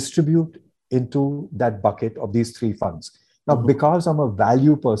 I distribute into that bucket of these 3 funds. Now, because I'm a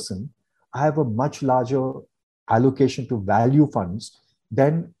value person, I have a much larger allocation to value funds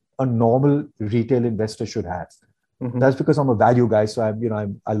than a normal retail investor should have. That's because I'm a value guy. So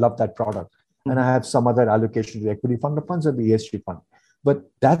I love that product. And I have some other allocation to the equity fund of funds and the ESG fund. But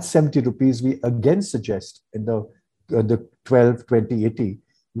that 70 rupees, we again suggest in the 12, 20, 80,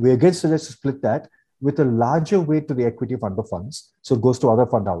 we again suggest to split that with a larger weight to the equity fund of funds. So it goes to other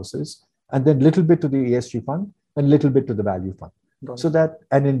fund houses, and then little bit to the ESG fund and little bit to the value fund. So that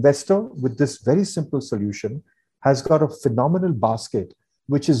an investor with this very simple solution has got a phenomenal basket,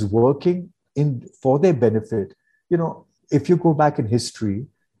 which is working for their benefit. If you go back in history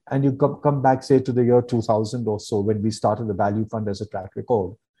and you come back, say, to the year 2000 or so, when we started the value fund as a track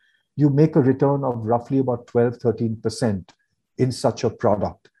record, you make a return of roughly about 12, 13% in such a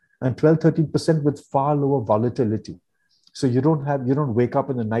product, and 12, 13% with far lower volatility. So you don't wake up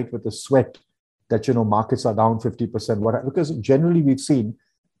in the night with a sweat that, markets are down 50%. Because generally we've seen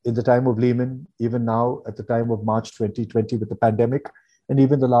in the time of Lehman, even now at the time of March 2020 with the pandemic, and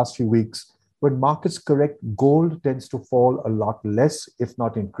even the last few weeks, when markets correct, gold tends to fall a lot less, if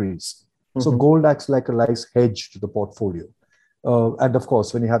not increase. So gold acts like a nice hedge to the portfolio. And of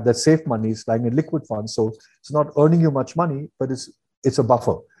course, when you have that safe money, it's lying in liquid funds. So it's not earning you much money, but it's a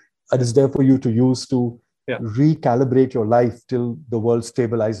buffer. And it's there for you to use to recalibrate your life till the world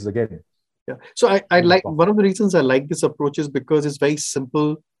stabilizes again. Yeah. So I like, one of the reasons I like this approach is because it's very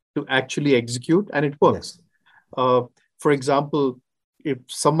simple to actually execute and it works. Yes. For example, if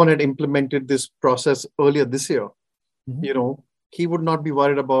someone had implemented this process earlier this year, he would not be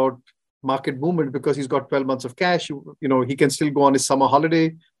worried about market movement because he's got 12 months of cash. He can still go on his summer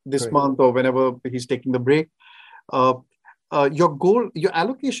holiday this month or whenever he's taking the break. Your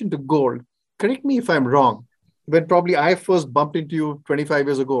allocation to gold, correct me if I'm wrong, when probably I first bumped into you 25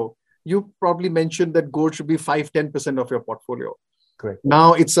 years ago, you probably mentioned that gold should be 5-10% of your portfolio. Correct.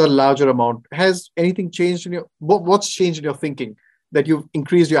 Now it's a larger amount. Has anything changed what's changed in your thinking that you've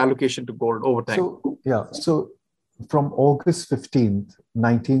increased your allocation to gold over time? So from August 15th,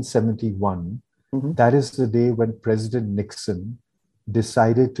 1971, that is the day when President Nixon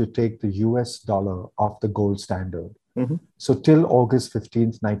decided to take the US dollar off the gold standard. Mm-hmm. So till August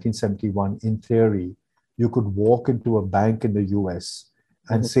 15th, 1971, in theory, you could walk into a bank in the US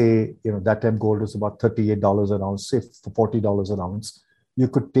and say, that time gold was about $38 an ounce, say for $40 an ounce. You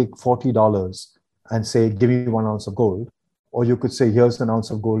could take $40 and say, give me 1 ounce of gold. Or you could say, here's an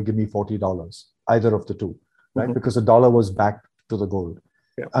ounce of gold, give me $40, either of the two, right? Because the dollar was back to the gold.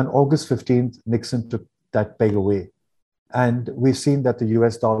 Yeah. And August 15th, Nixon took that peg away. And we've seen that the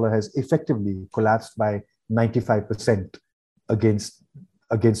US dollar has effectively collapsed by 95% against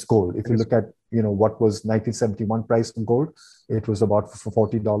gold. If you look at, what was 1971 price of gold, it was about for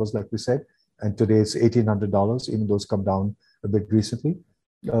 $40, like we said. And today it's $1,800, even though it's come down a bit recently.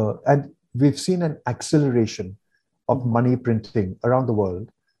 And we've seen an acceleration of money printing around the world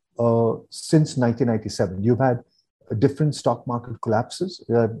since 1997. You've had different stock market collapses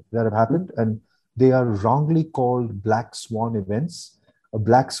that have happened, and they are wrongly called black swan events. A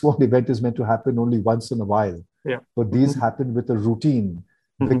black swan event is meant to happen only once in a while. Yeah. But these happen with a routine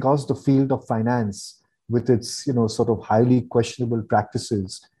because the field of finance, with its sort of highly questionable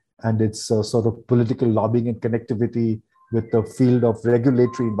practices and its sort of political lobbying and connectivity with the field of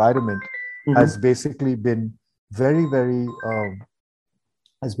regulatory environment, has basically been very, very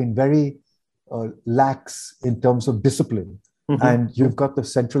lax in terms of discipline. And you've got the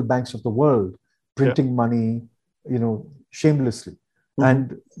central banks of the world printing money, shamelessly,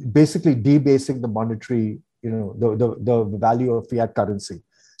 and basically debasing the monetary, the value of fiat currency.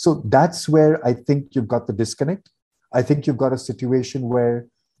 So that's where I think you've got the disconnect. I think you've got a situation where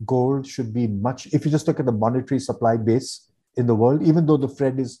gold should be if you just look at the monetary supply base in the world, even though the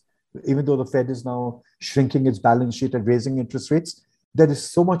Fed is now shrinking its balance sheet and raising interest rates, there is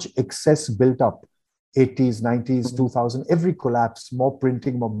so much excess built up. 80s, 90s, 2000, every collapse, more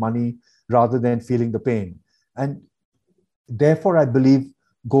printing, more money, rather than feeling the pain. And therefore, I believe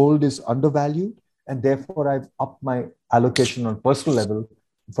gold is undervalued. And therefore, I've upped my allocation on personal level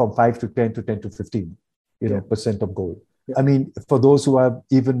from 5 to 10 to 10 to 15, percent of gold. Yeah. I mean, for those who are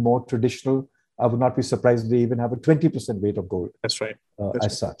even more traditional, I would not be surprised if they even have a 20% weight of gold. That's right.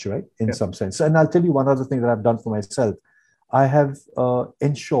 Such, right? In some sense. And I'll tell you one other thing that I've done for myself. I have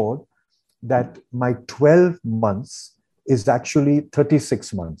ensured that my 12 months is actually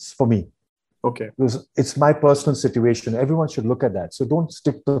 36 months for me. Okay. Because it's my personal situation. Everyone should look at that. So don't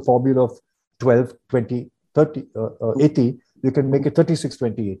stick to the formula of 12, 20, 30, 80. You can make it 36,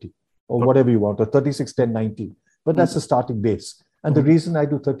 20, 80 or whatever you want, or 36, 10, 90. But that's the starting base. And the reason I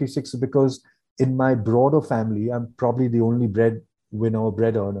do 36 is because in my broader family, I'm probably the only breadwinner or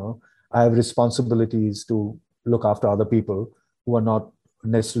bread earner. I have responsibilities to look after other people who are not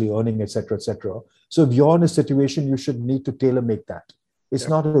necessarily earning, etc., etc. So if you're in a situation, you should need to tailor make that. It's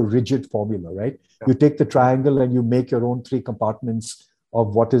not a rigid formula, right? Yeah. You take the triangle and you make your own 3 compartments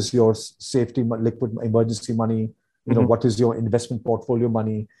of what is your safety, liquid emergency money, what is your investment portfolio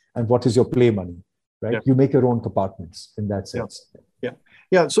money, and what is your play money, right? Yeah. You make your own compartments in that sense.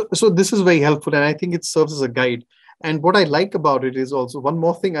 Yeah. So this is very helpful, and I think it serves as a guide. And what I like about it is also one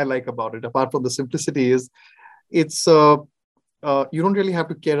more thing I like about it, apart from the simplicity, is it's you don't really have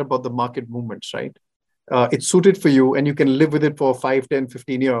to care about the market movements, right? It's suited for you, and you can live with it for 5, 10,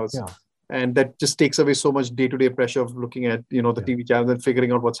 15 years. Yeah. And that just takes away so much day-to-day pressure of looking at, the TV channels and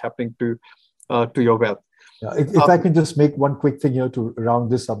figuring out what's happening to your wealth. Yeah. If I can just make one quick thing here to round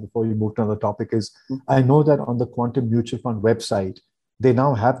this up before you move to another topic is, I know that on the Quantum Mutual Fund website, they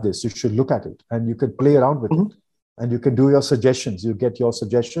now have this. You should look at it and you can play around with it, and you can do your suggestions. You get your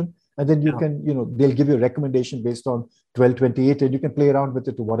suggestion, and then you can, they'll give you a recommendation based on 1228, and you can play around with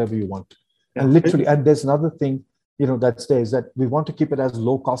it to whatever you want. Yeah. And literally, and there's another thing, that's there, is that we want to keep it as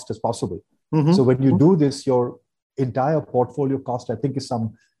low cost as possible. So when you do this, your entire portfolio cost, I think, is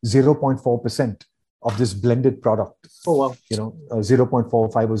some 0.4% of this blended product. Oh, wow. 0.45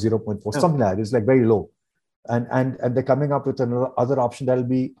 or 0.4, something like that. It's like very low. And they're coming up with another other option that'll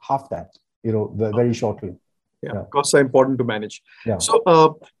be half that, very shortly. Yeah. Costs are important to manage. Yeah. So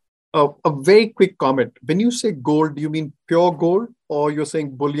a very quick comment. When you say gold, do you mean pure gold, or you're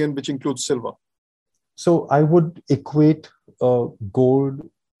saying bullion, which includes silver? So I would equate gold.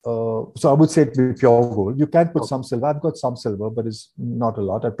 So I would say it be pure gold. You can put some silver. I've got some silver, but it's not a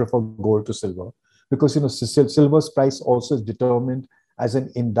lot. I prefer gold to silver because, silver's price also is determined as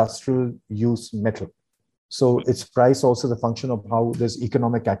an industrial use metal. So its price also is a function of how there's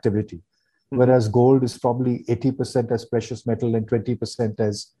economic activity. Whereas gold is probably 80% as precious metal and 20%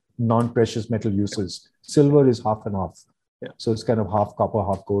 as non-precious metal uses. Silver is half and half. Yeah. So it's kind of half copper,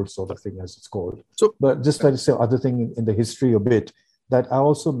 half gold sort of thing, as it's called. So, but just trying to say other thing in the history a bit, that I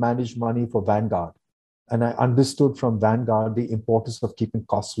also manage money for Vanguard. and I understood from Vanguard the importance of keeping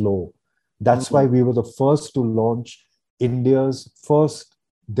costs low. That's why we were the first to launch India's first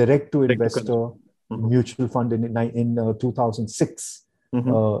direct-to-investor mutual fund in 2006.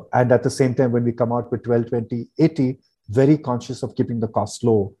 And at the same time, when we come out with 12-20-80, very conscious of keeping the costs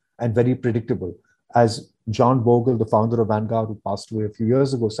low and very predictable. As John Bogle, the founder of Vanguard, who passed away a few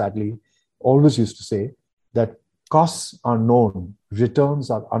years ago, sadly, always used to say that costs are known, returns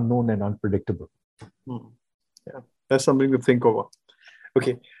are unknown and unpredictable. Yeah, that's something to think over.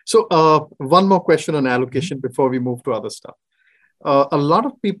 Okay, so one more question on allocation before we move to other stuff. A lot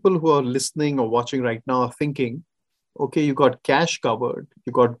of people who are listening or watching right now are thinking, okay, you got cash covered,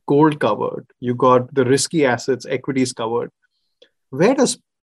 you got gold covered, you got the risky assets, equities covered. Where does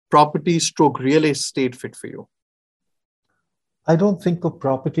property stroke real estate fit for you? I don't think of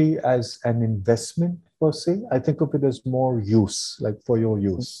property as an investment per se. I think of it as more use, like for your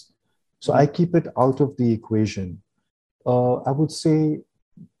use. So I keep it out of the equation. I would say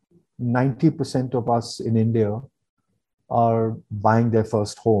 90% of us in India are buying their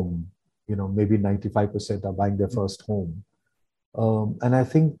first home. Maybe 95% are buying their first home. And I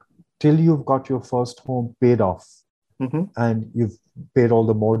think till you've got your first home paid off and you've paid all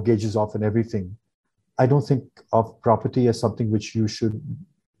the mortgages off and everything, I don't think of property as something which you should,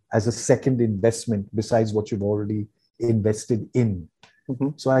 as a second investment besides what you've already invested in.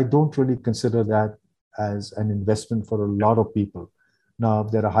 So I don't really consider that as an investment for a lot of people. Now,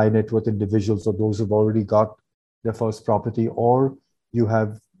 if there are high net worth individuals or those who've already got their first property, or you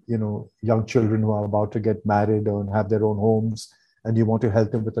have, young children who are about to get married or have their own homes and you want to help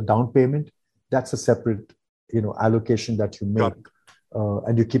them with a down payment, that's a separate, allocation that you make.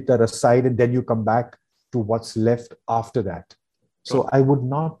 And you keep that aside and then you come back to what's left after that. So I would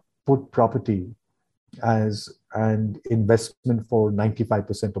not put property as an investment for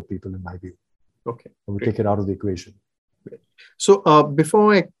 95% of people, in my view. Okay. I would take it out of the equation. So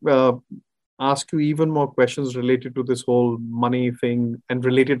before I ask you even more questions related to this whole money thing and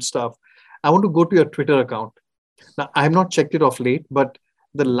related stuff, I want to go to your Twitter account. Now, I have not checked it off late, but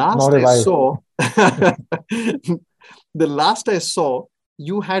the last I saw,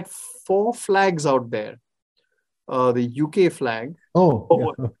 you had 4 flags out there. The UK flag,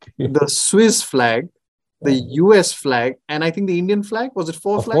 the Swiss flag, the US flag, and I think the Indian flag. Was it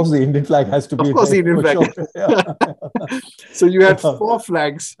 4 flags? Of course, the Indian flag has to be. Of course, the Indian flag. Sure. Yeah. So you had 4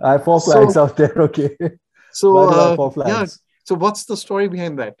 flags. I have 4 flags out there. Okay. So 4 flags. Yeah. So what's the story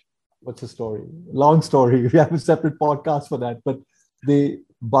behind that? What's the story? Long story. We have a separate podcast for that. But the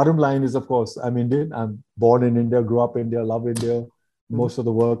bottom line is, of course, I'm Indian. I'm born in India, grew up in India, love India. Most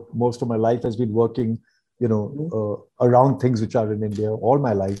of my life has been working, around things which are in India all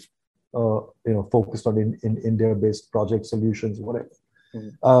my life. Focused on in India-based project solutions, whatever.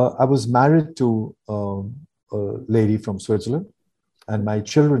 I was married to a lady from Switzerland, and my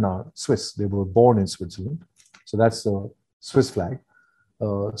children are Swiss. They were born in Switzerland, so that's the Swiss flag.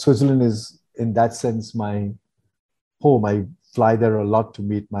 Switzerland is, in that sense, my home. I fly there a lot to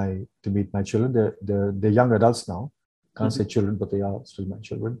meet my children. They're young adults now. Can't say children, but they are still my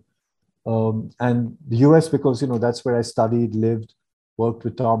children. And the US, because that's where I studied, lived. Worked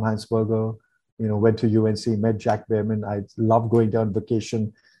with Tom Hansberger, went to UNC, met Jack Behrman. I love going down on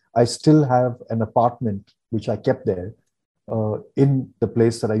vacation. I still have an apartment, which I kept there in the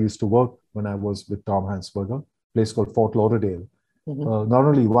place that I used to work when I was with Tom Hansberger, a place called Fort Lauderdale. Not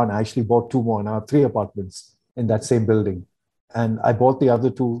only one, I actually bought 2 more. Now I have 3 apartments in that same building. And I bought the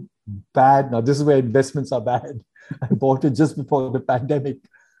other 2 bad. Now this is where investments are bad. I bought it just before the pandemic.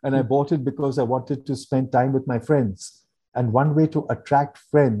 And I bought it because I wanted to spend time with my friends. And one way to attract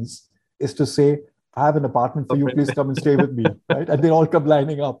friends is to say, I have an apartment for you, please come and stay with me, right? And they all come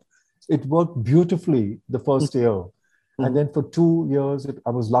lining up. It worked beautifully the first year. And then for 2 years,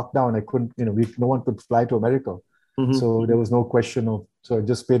 I was locked down. I couldn't, no one could fly to America. So there was no question so I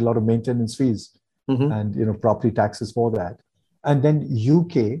just paid a lot of maintenance fees and, property taxes for that. And then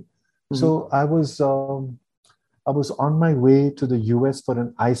UK. So I was on my way to the US for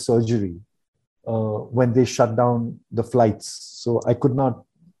an eye surgery. When they shut down the flights. So I could not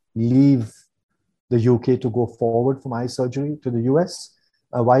leave the UK to go forward for my surgery to the US.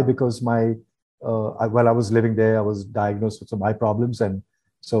 Why? Because while I was living there, I was diagnosed with some eye problems. And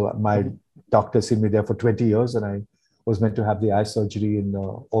so my doctor seen me there for 20 years and I was meant to have the eye surgery in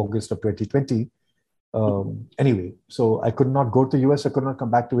August of 2020. Anyway, so I could not go to the US. I could not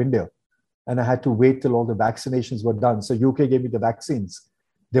come back to India. And I had to wait till all the vaccinations were done. So UK gave me the vaccines.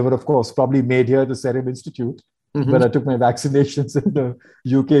 They were, of course, probably made here at the Serum Institute, but I took my vaccinations in the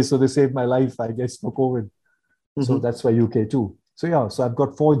UK, so they saved my life, I guess, for COVID. So that's why UK too. So yeah, so I've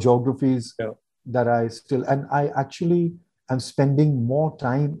got 4 geographies that I still, and I actually am spending more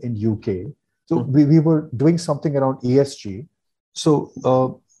time in UK. So Mhm. we were doing something around ESG. So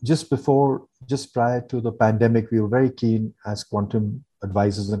just prior to the pandemic, we were very keen as quantum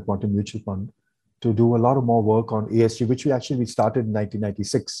advisors and quantum mutual fund to do a lot of more work on ESG, which we started in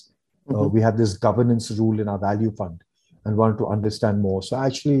 1996. Mhm. We have this governance rule in our value fund and wanted to understand more. So I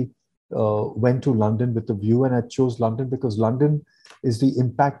actually went to London with the view, and I chose London because London is the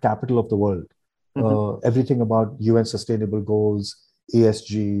impact capital of the world. Mhm. Everything about UN sustainable goals,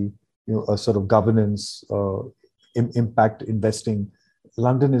 ESG, a sort of governance, impact investing.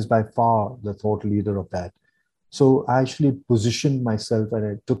 London is by far the thought leader of that. So I actually positioned myself, and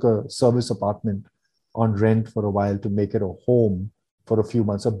I took a service apartment on rent for a while to make it a home for a few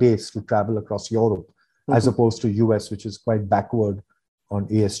months, a base to travel across Europe, as Mhm. opposed to US, which is quite backward on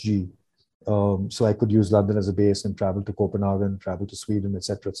ESG. So I could use London as a base and travel to Copenhagen, travel to Sweden,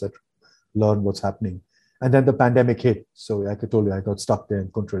 etc., learn what's happening. And then the pandemic hit. So like I told you, I got stuck there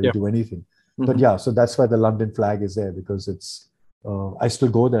and couldn't really Yeah. do anything. But Mhm. yeah, so that's why the London flag is there, because I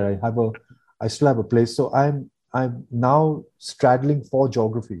still go there. I still have a place. So I'm now straddling four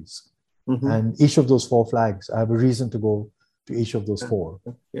geographies, Mhm. and each of those four flags, I have a reason to go to each of those four.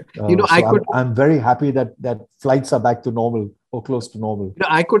 Yeah. So I'm very happy that flights are back to normal or close to normal.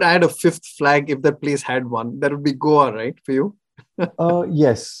 I could add a fifth flag if that place had one. That would be Goa, right, for you?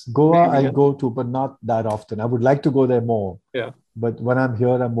 Yes, Goa Maybe. I Yeah. go to, but not that often. I would like to go there more, Yeah. but when I'm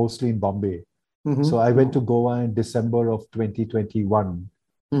here, I'm mostly in Bombay. So Mhm. I went to Goa in December of 2021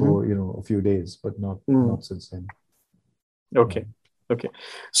 Mhm. for a few days, but not Mhm. not since then. Okay. Okay.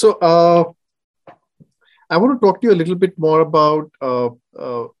 So I want to talk to you a little bit more about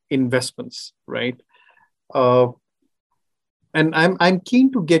investments, right? Uh, and I'm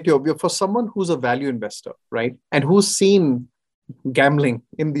keen to get your view for someone who's a value investor, right, and who's seen gambling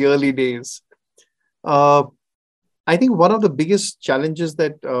in the early days. Uh, I think one of the biggest challenges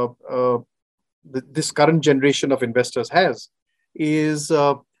that this current generation of investors has is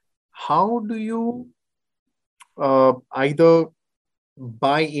how do you either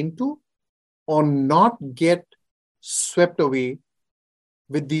buy into or not get swept away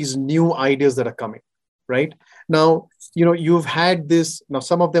with these new ideas that are coming, right? Now, you've had this, now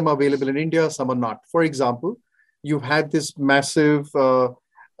some of them are available in India, some are not. For example, you've had this massive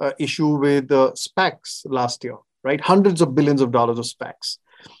issue with SPACs last year, right? Hundreds of billions of dollars of SPACs.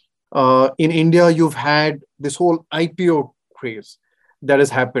 In India, you've had this whole IPO craze that has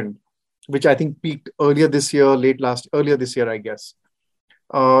happened, which I think peaked earlier this year, earlier this year, I guess.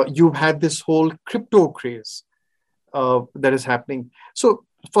 You've had this whole crypto craze that is happening. So,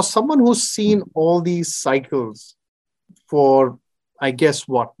 for someone who's seen all these cycles for, I guess,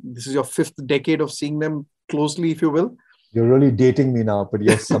 what this is your fifth decade of seeing them closely, if you will. You're really dating me now, but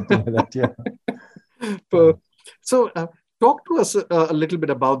yes, something like that. Yeah. Uh, so, talk to us a little bit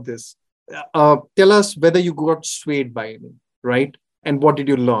about this. Tell us whether you got swayed by any, right? And what did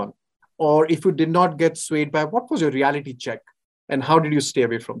you learn? Or if you did not get swayed by, what was your reality check? And how did you stay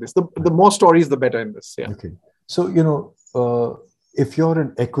away from this? The more stories, the better in this. Yeah. Okay. So, if you're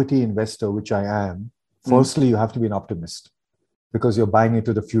an equity investor, which I am, Mm-hmm. firstly, you have to be an optimist because you're buying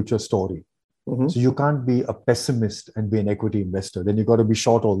into the future story. Mm-hmm. So you can't be a pessimist and be an equity investor. Then you got to be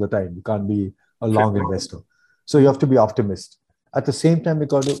short all the time. You can't be a long investor. So you have to be optimist. At the same time, you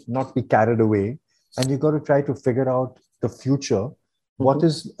got to not be carried away, and you got to try to figure out the future. What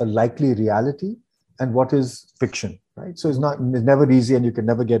is a likely reality and what is fiction, right? So it's never easy, and you can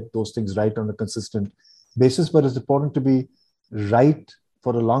never get those things right on a consistent basis. But it's important to be right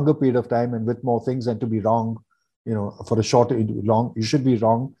for a longer period of time and with more things, and to be wrong, for a shorter long. You should be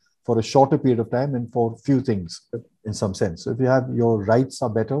wrong for a shorter period of time and for few things in some sense. So if you have your rights are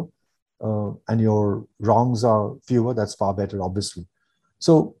better and your wrongs are fewer, that's far better, obviously.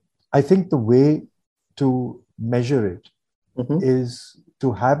 So I think the way to measure it Mm-hmm. is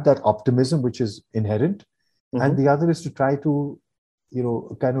to have that optimism, which is inherent. And Mm-hmm. the other is to try to,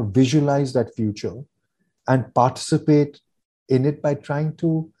 kind of visualize that future and participate in it by trying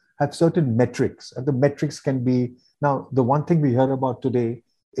to have certain metrics. And the metrics can be, now, the one thing we hear about today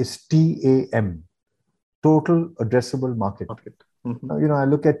is TAM, total addressable market. Mm-hmm. I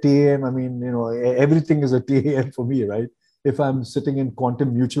look at TAM, I mean, everything is a TAM for me, right? If I'm sitting in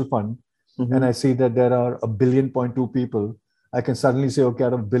quantum mutual fund and I see that there are 1.2 billion people, I can suddenly say, okay,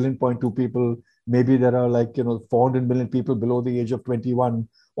 out of 1.2 billion people, maybe there are 400 million people below the age of 21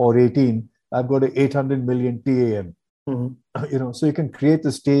 or 18. I've got a 800 million TAM. Mm-hmm. So you can create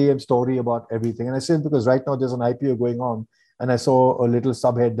this TAM story about everything. And I say it because right now there's an IPO going on, and I saw a little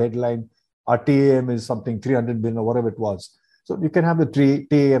subhead headline, our TAM is something 300 billion or whatever it was. So you can have the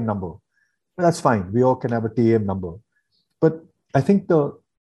TAM number. That's fine. We all can have a TM number. But I think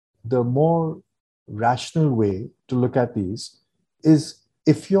the more rational way to look at these is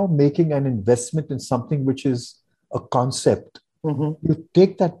if you're making an investment in something which is a concept, you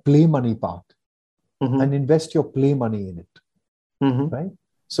take that play money part and invest your play money in it, right?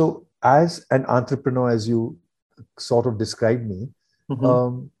 So as an entrepreneur, as you sort of described me,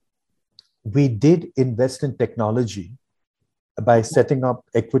 we did invest in technology by setting up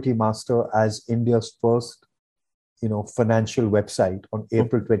Equity Master as India's first, financial website on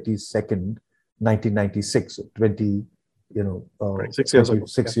April 22nd, 1996, 20, Right, 6 years ago.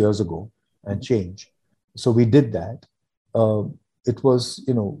 6 years ago and change. So we did that. It was,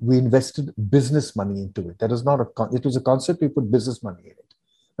 we invested business money into it. That is not it was a concept, we put business money in it.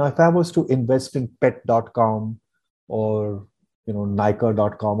 Now, if I was to invest in pet.com or,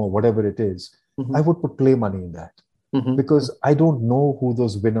 Nika.com or whatever it is, I would put play money in that because I don't know who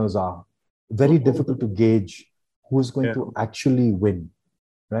those winners are. Very difficult to gauge who's going to actually win,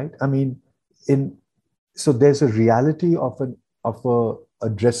 right? I mean, so there's a reality of a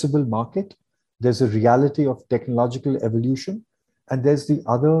addressable market. There's a reality of technological evolution. And there's the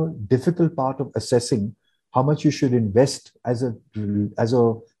other difficult part of assessing how much you should invest as a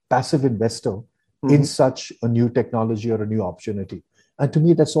passive investor in such a new technology or a new opportunity. And to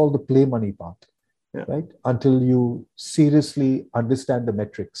me, that's all the play money part, right? Until you seriously understand the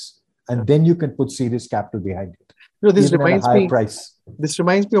metrics. And then you can put serious capital behind it. This even reminds at a higher me. Price. This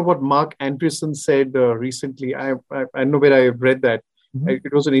reminds me of what Mark Andreessen said recently. I know where I read that.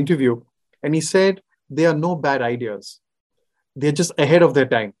 It was an interview, and he said there are no bad ideas; they're just ahead of their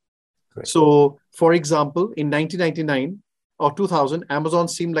time. Correct. So, for example, in 1999 or 2000, Amazon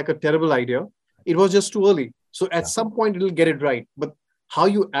seemed like a terrible idea. It was just too early. So, at some point, it'll get it right. But how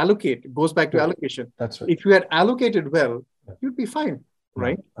you allocate goes back to allocation. That's right. If you had allocated well, you'd be fine,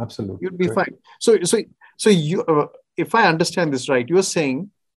 right? Absolutely, you'd be fine. So you, if I understand this right, you're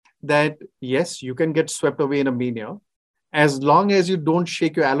saying that yes, you can get swept away in a mania, as long as you don't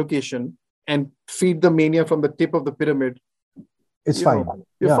shake your allocation and feed the mania from the tip of the pyramid. It's fine.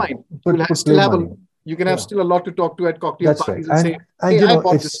 You're fine. You can have still a lot to talk to at cocktail parties and say, hey, I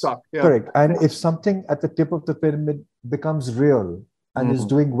bought this stock. Yeah. Correct. And if something at the tip of the pyramid becomes real and is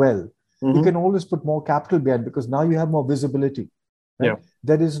doing well, you can always put more capital behind because now you have more visibility. Right? Yeah.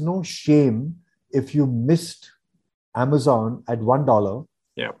 There is no shame if you missed Amazon at $1.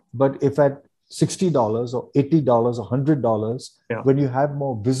 Yeah. But if at $60 or $80 or $100, when you have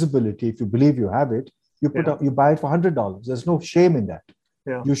more visibility, if you believe you have it, you buy it for $100. There's no shame in that.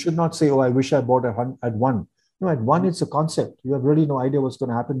 Yeah. You should not say, oh, I wish I bought at one. No, at one, it's a concept. You have really no idea what's going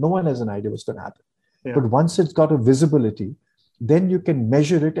to happen. No one has an idea what's going to happen. Yeah. But once it's got a visibility, then you can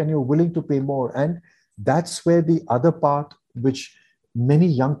measure it and you're willing to pay more. And that's where the other part, which many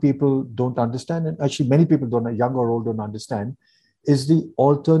young people don't understand, and actually many people don't, young or old, don't understand, is the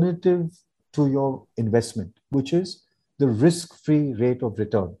alternative to your investment, which is the risk-free rate of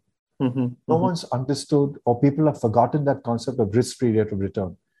return. No one's understood, or people have forgotten that concept of risk-free rate of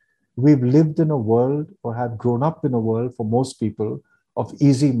return. We've lived in a world, or have grown up in a world for most people, of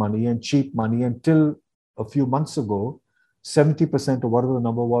easy money and cheap money until a few months ago, 70% or whatever the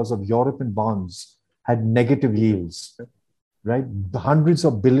number was of European bonds had negative yields, right? Hundreds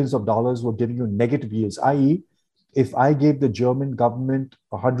of billions of dollars were giving you negative yields, i.e., if I gave the German government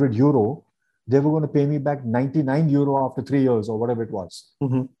 €100, they were going to pay me back €99 after 3 years or whatever it was.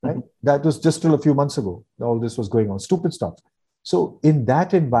 Right? That was just till a few months ago. All this was going on. Stupid stuff. So in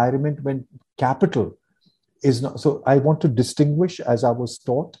that environment, when capital is not, so I want to distinguish, as I was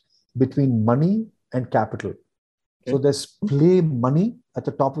taught, between money and capital. So there's play money at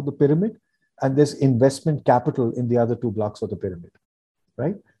the top of the pyramid, and there's investment capital in the other two blocks of the pyramid,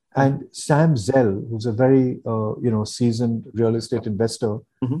 right? And Sam Zell, who's a very seasoned real estate investor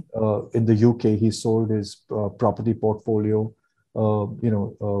in the UK, he sold his property portfolio, about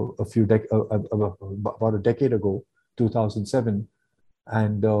a decade ago, 2007.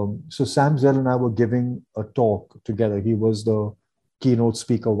 And so Sam Zell and I were giving a talk together. He was the keynote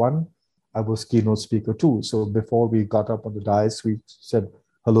speaker 1. I was keynote speaker 2. So before we got up on the dais, we said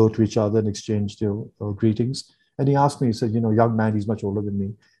hello to each other and exchanged greetings. And he asked me, he said, young man, he's much older than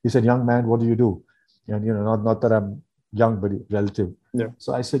me. He said, young man, what do you do? And, not that I'm young, but relative. Yeah.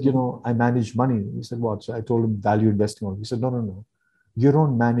 So I said, I manage money. He said, what? So I told him value investing. He said, no. You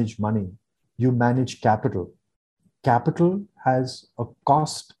don't manage money. You manage capital. Capital has a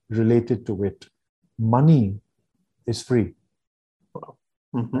cost related to it. Money is free.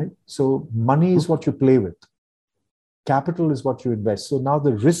 Right? So money is what you play with. Capital is what you invest. So now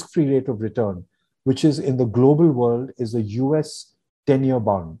the risk-free rate of return, which is in the global world, is a US 10-year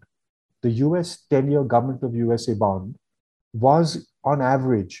bond. the US 10-year government of USA bond was on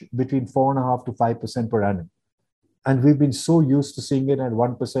average between 4.5 to 5% per annum. And we've been so used to seeing it at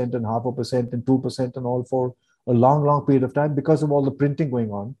 1% and 0.5% and 2% and all for a long, long period of time because of all the printing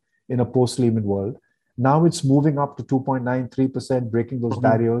going on in a post-Lehman world. Now it's moving up to 2.93%, breaking those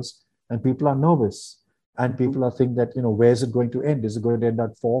barriers, and people are nervous. And people are thinking that, where is it going to end? Is it going to end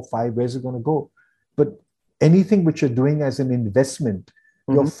at 4, 5? Where's it going to go? But anything which you're doing as an investment,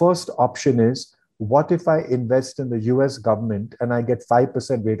 your first option is, what if I invest in the US government and I get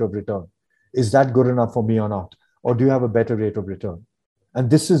 5% rate of return? Is that good enough for me or not? Or do you have a better rate of return? And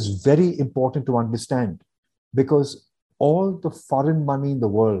this is very important to understand because all the foreign money in the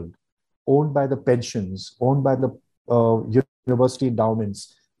world, owned by the pensions, owned by the university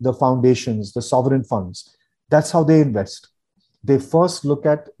endowments, the foundations, the sovereign funds, that's how they invest. They first look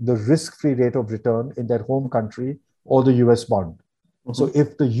at the risk-free rate of return in their home country or the US bond. So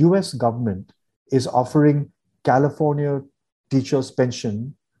if the US government is offering California teachers'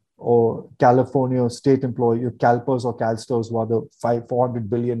 pension or California state employee, CalPERS or CalSTRS, who are the $400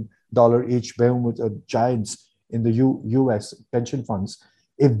 billion each behemoth giants in the US pension funds,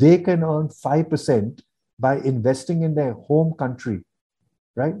 if they can earn 5% by investing in their home country,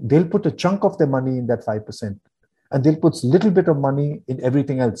 right? They'll put a chunk of their money in that 5%, and they'll put a little bit of money in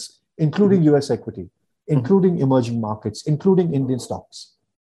everything else, including US equity, including emerging markets, including Indian stocks.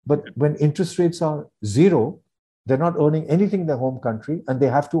 But when interest rates are zero, they're not earning anything in their home country, and they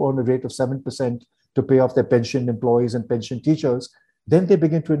have to earn a rate of 7% to pay off their pension employees and pension teachers. Then they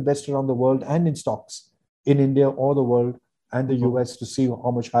begin to invest around the world and in stocks in India or the world and the US to see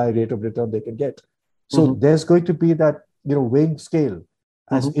how much higher rate of return they can get. So there's going to be that weighing scale.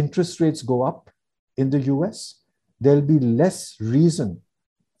 As interest rates go up in the US, there'll be less reason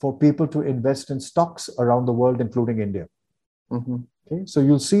for people to invest in stocks around the world, including India. Okay, so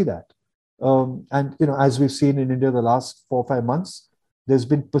you'll see that. And as we've seen in India the last 4 or 5 months, there's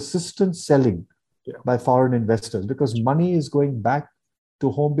been persistent selling by foreign investors because money is going back to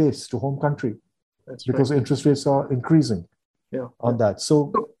home base, to home country, because interest rates are increasing on that.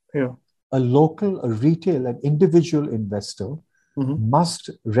 So a local, a retail, an individual investor must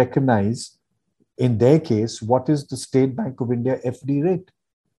recognize, in their case, what is the State Bank of India FD rate.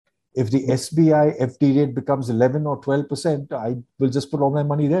 If the SBI FD rate becomes 11 or 12%, I will just put all my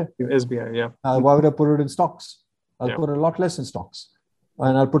money there. SBI, why would I put it in stocks? I'll put a lot less in stocks,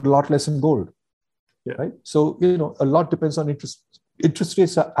 and I'll put a lot less in gold. Right? So, a lot depends on interest. Interest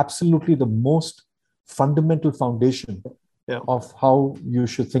rates are absolutely the most fundamental foundation of how you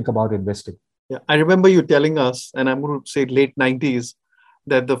should think about investing. I remember you telling us, and I'm going to say late 90s,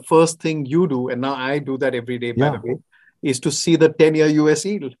 that the first thing you do, and now I do that every day, by the way, is to see the 10-year US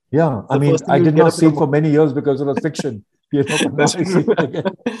yield. Yeah, I mean, I did not see it for many years because it was fiction. But now I see it again.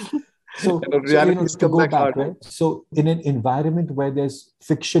 So to go back, right? So in an environment where there's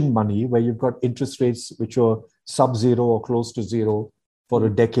fiction money, where you've got interest rates which are sub-zero or close to zero for a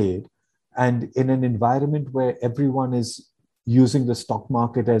decade, and in an environment where everyone is using the stock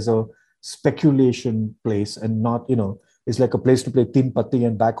market as a speculation place and not, it's like a place to play tin patti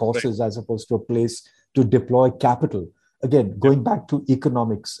and back horses as opposed to a place to deploy capital. Again, going back to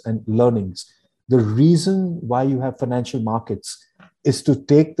economics and learnings, the reason why you have financial markets is to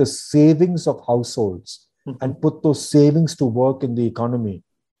take the savings of households and put those savings to work in the economy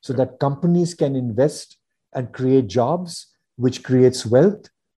so that companies can invest and create jobs, which creates wealth,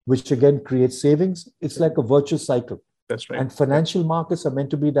 which again creates savings. It's like a virtuous cycle. That's right. And financial markets are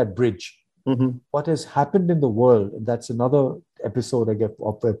meant to be that bridge. What has happened in the world, that's another episode I get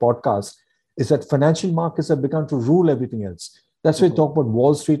of a podcast, is that financial markets have begun to rule everything else. That's why we talk about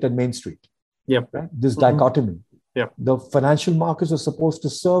Wall Street and Main Street. Right? This dichotomy. The financial markets are supposed to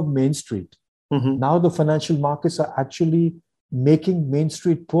serve Main Street. Now the financial markets are actually making Main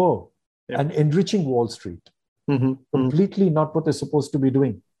Street poor and enriching Wall Street. Completely not what they're supposed to be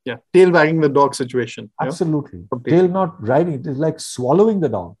doing. Tail wagging the dog situation. Absolutely. Tail not riding it. It's like swallowing the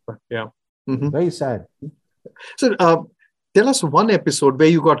dog. Very sad. So tell us one episode where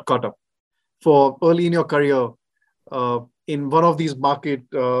you got caught up for early in your career in one of these market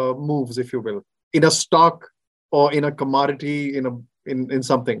moves, if you will, in a stock or in a commodity, in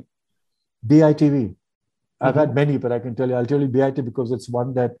something. BITV. I've had many, but I'll tell you BITV because it's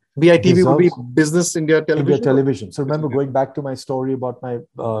one that BITV would be Business India Television. India Television. So remember going back to my story about my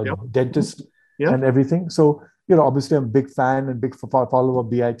dentist and everything. So, obviously I'm a big fan and big follower of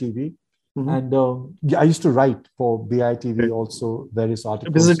BITV. And I used to write for BITV also, various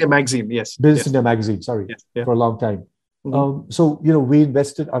articles. Business India Magazine, Business India Magazine, sorry, for a long time. So, we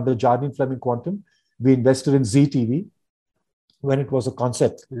invested under Jardine Fleming Quantum. We invested in ZTV. when it was a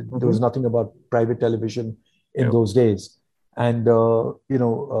concept. There was nothing about private television in Yeah. those days. And,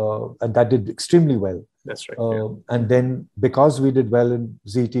 and that did extremely well. That's right. And then because we did well in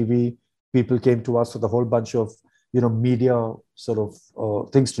ZTV, people came to us with a whole bunch of, media sort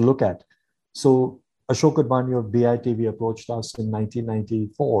of things to look at. So Ashok Advani of BITV approached us in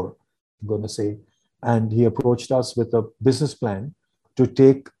 1994, I'm going to say, and he approached us with a business plan to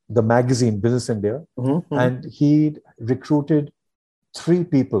take the magazine Business India, and he recruited 3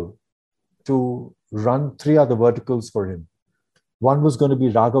 people to run 3 other verticals for him. One was going to be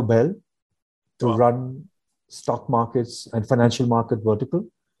Raghav Bell to run stock markets and financial market vertical.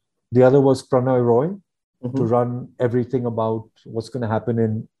 The other was Pranay Roy to run everything about what's going to happen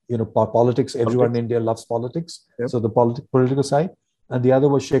in politics. Everyone in India loves politics, so the political side. And the other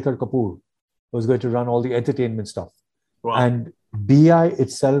was Shekhar Kapoor, who was going to run all the entertainment stuff. And BI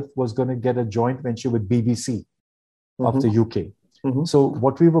itself was going to get a joint venture with BBC of the UK. So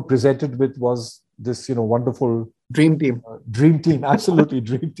what we were presented with was this, wonderful dream team. Absolutely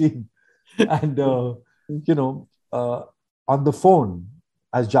dream team. And on the phone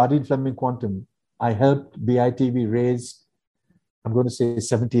as Jardine Fleming Quantum, I helped BITV raise, I'm going to say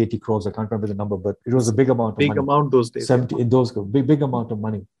 70, 80 crores. I can't remember the number, but it was a big amount of money. Big amount those days. 70 in those big amount of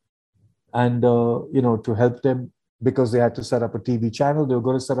money. And to help them, because they had to set up a TV channel, they were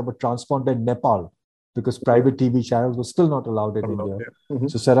going to set up a transponder in Nepal, because private TV channels were still not allowed in India.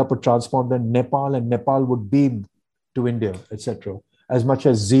 So set up a transponder in Nepal, and Nepal would beam to India, etc. As much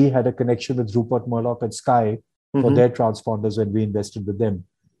as Z had a connection with Rupert Murdoch and Sky for their transponders when we invested with them.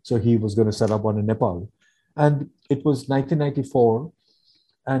 So he was going to set up one in Nepal. And it was 1994.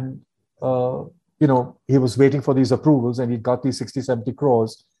 And, he was waiting for these approvals, and he got these 60, 70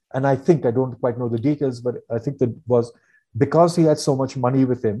 crores. And I don't quite know the details, but I think that was because he had so much money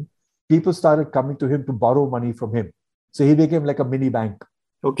with him, people started coming to him to borrow money from him. So he became like a mini bank.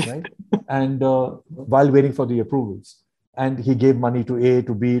 Okay. Right? And while waiting for the approvals. And he gave money to A,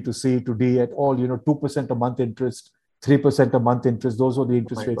 to B, to C, to D at all, 2% a month interest, 3% a month interest. Those were the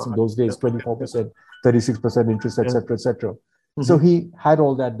interest rates in those days, 24%, 36% interest, etc., etc. So he had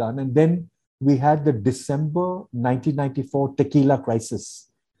all that done. And then we had the December 1994 tequila crisis.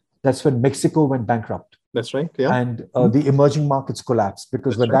 That's when Mexico went bankrupt. That's right. Yeah. And the emerging markets collapsed,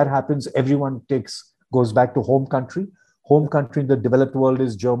 because when that happens, everyone goes back to home country. Home country in the developed world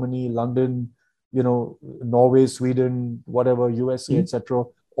is Germany, London, Norway, Sweden, whatever, USA, etc.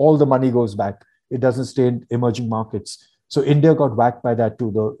 All the money goes back. It doesn't stay in emerging markets. So India got whacked by that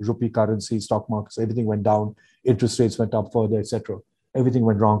too. The rupee currency, stock markets, everything went down. Interest rates went up further, etc. Everything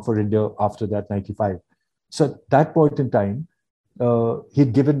went wrong for India after that, 95. So at that point in time,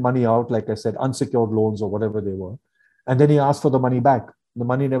 he'd given money out, like I said, unsecured loans or whatever they were. And then he asked for the money back. The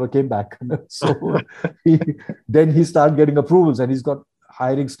money never came back. So then he started getting approvals, and he's got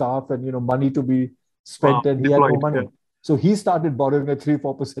hiring staff and money to be spent, and he had no money. So he started borrowing at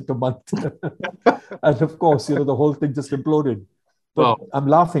 3-4% a month. And of course, the whole thing just imploded. But I'm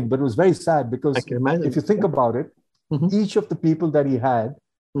laughing, but it was very sad, because if you think about it, each of the people that he had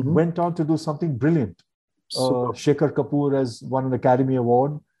went on to do something brilliant. Shekhar Kapoor has won an Academy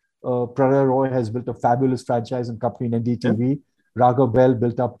Award. Pranay Roy has built a fabulous franchise and company in NDTV. Raghav Bell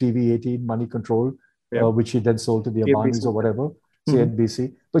built up TV18, Money Control, which he then sold to the Ambanis or whatever,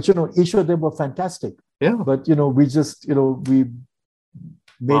 CNBC. But, each of them were fantastic. Yeah. But, we just, we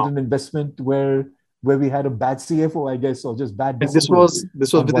made an investment where we had a bad CFO, I guess, or just bad discipline.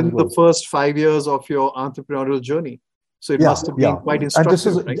 This was within the first 5 years of your entrepreneurial journey. So it must have been quite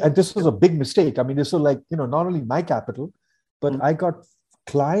instructive. And this was a big mistake. I mean, this was like, not only my capital, but I got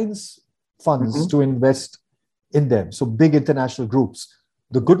clients' funds to invest in them. So big international groups.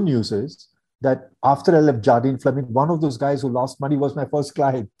 The good news is that after I left Jardine Fleming, one of those guys who lost money was my first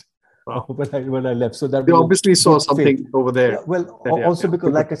client when I left. So that they obviously saw something over there. Because,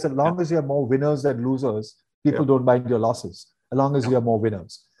 like I said, as long as you have more winners than losers, people don't mind your losses, as long as you have more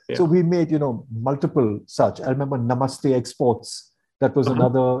winners. Yeah. So we made, multiple such. I remember Namaste Exports. That was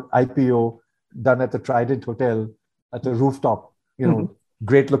another IPO done at the Trident Hotel at the rooftop.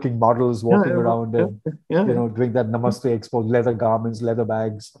 Great looking models walking around and doing that Namaste Expo, leather garments, leather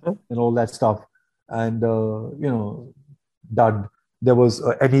bags, and all that stuff. And done. There was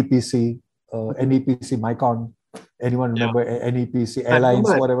NEPC, Micon. Anyone remember NEPC, Airlines,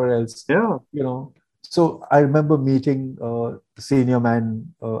 whatever else? Yeah. So I remember meeting the senior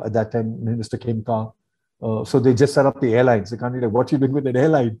man at that time, Mr. Kimka. So they just set up the airlines. They can't be like, what are you doing with an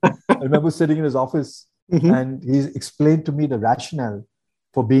airline? I remember sitting in his office and he explained to me the rationale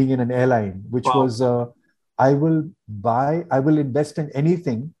for being in an airline, which was I will invest in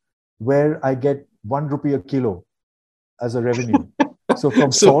anything where I get 1 rupee a kilo. as a revenue. So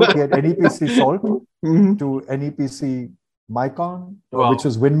from salt, we had NEPC salt to NEPC Micon, which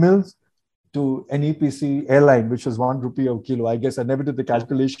was windmills, to NEPC airline, which was 1 rupee a kilo. I guess I never did the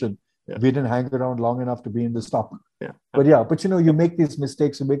calculation. Yeah. We didn't hang around long enough to be in the stock. Yeah. But you make these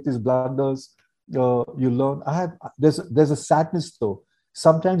mistakes, you make these blunders, you learn. There's a sadness though.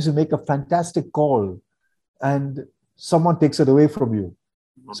 Sometimes you make a fantastic call and someone takes it away from you.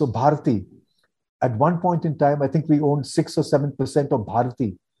 So Bharti, at one point in time, I think we owned 6 or 7% of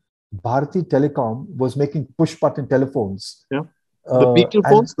Bharti. Bharti Telecom was making push button telephones. Yeah. The Beetle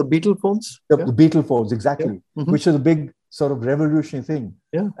phones? The Beetle phones? The Beetle phones, exactly. Yeah. Which is a big sort of revolutionary thing.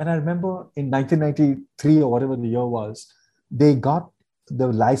 Yeah. And I remember in 1993 or whatever the year was, they got the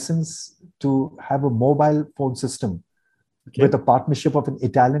license to have a mobile phone system with a partnership of an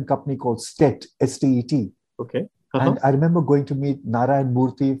Italian company called STET, S-T-E-T. Okay. And I remember going to meet Narayan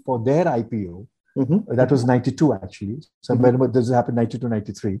Murthy for their IPO. That was 92 actually. So I remember this happened 92,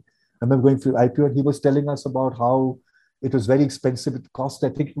 93. I remember going through IPO and he was telling us about how it was very expensive. It cost, I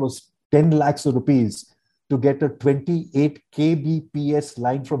think it was 10 lakhs of rupees to get a 28 kbps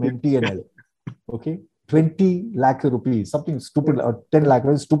line from MTNL. Okay. 20 lakh rupees, something stupid, or 10 lakh,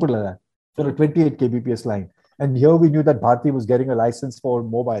 stupid like that, for a 28 kbps line. And here we knew that Bharti was getting a license for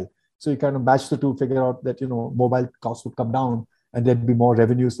mobile. So you kind of match the two, figure out that, mobile costs would come down and there'd be more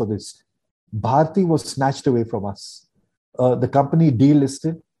revenues for this. Bharti was snatched away from us. The company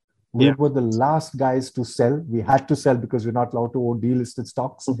delisted. We were the last guys to sell. We had to sell because we're not allowed to own delisted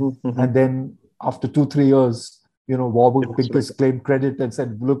stocks. And then after 2-3 years, Warburg Pincus claimed credit and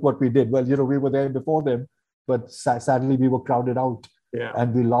said, look what we did. Well, we were there before them, but sadly we were crowded out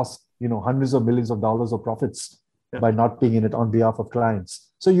and we lost, hundreds of millions of dollars of profits by not being in it on behalf of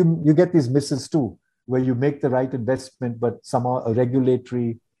clients. So you get these misses too, where you make the right investment, but somehow a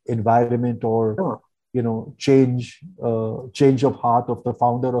regulatory environment or change of heart of the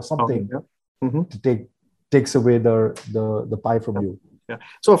founder or something takes away the pie from you. Yeah.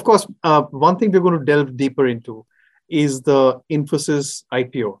 So of course, one thing we're going to delve deeper into is the Infosys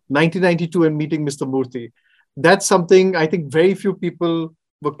IPO, 1992, and meeting Mr. Murthy. That's something I think very few people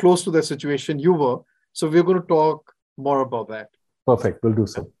were close to the situation. You were. So we're going to talk more about that. Perfect. We'll do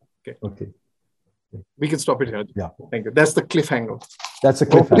so. Okay. We can stop it here. Yeah. Thank you. That's the cliffhanger. That's a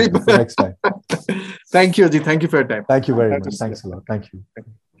cliffhanger for next time. Thank you, Ajit. Thank you for your time. Thank you very much. Thanks a lot. Thank you.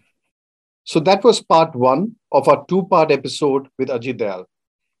 So that was part 1 of our 2-part episode with Ajit Dayal.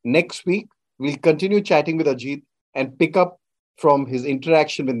 Next week, we'll continue chatting with Ajit and pick up from his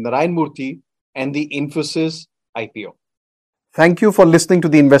interaction with Narayan Murthy and the Infosys IPO. Thank you for listening to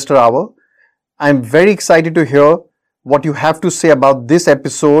the Investor Hour. I'm very excited to hear what you have to say about this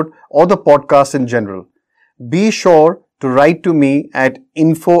episode or the podcast in general. Be sure to write to me at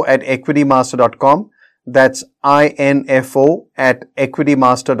info@equitymaster.com. That's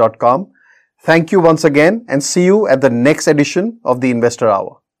info@equitymaster.com. Thank you once again and see you at the next edition of the Investor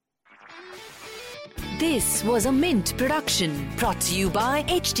Hour. This was a Mint production brought to you by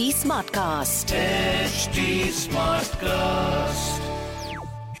HT Smartcast. HT Smartcast.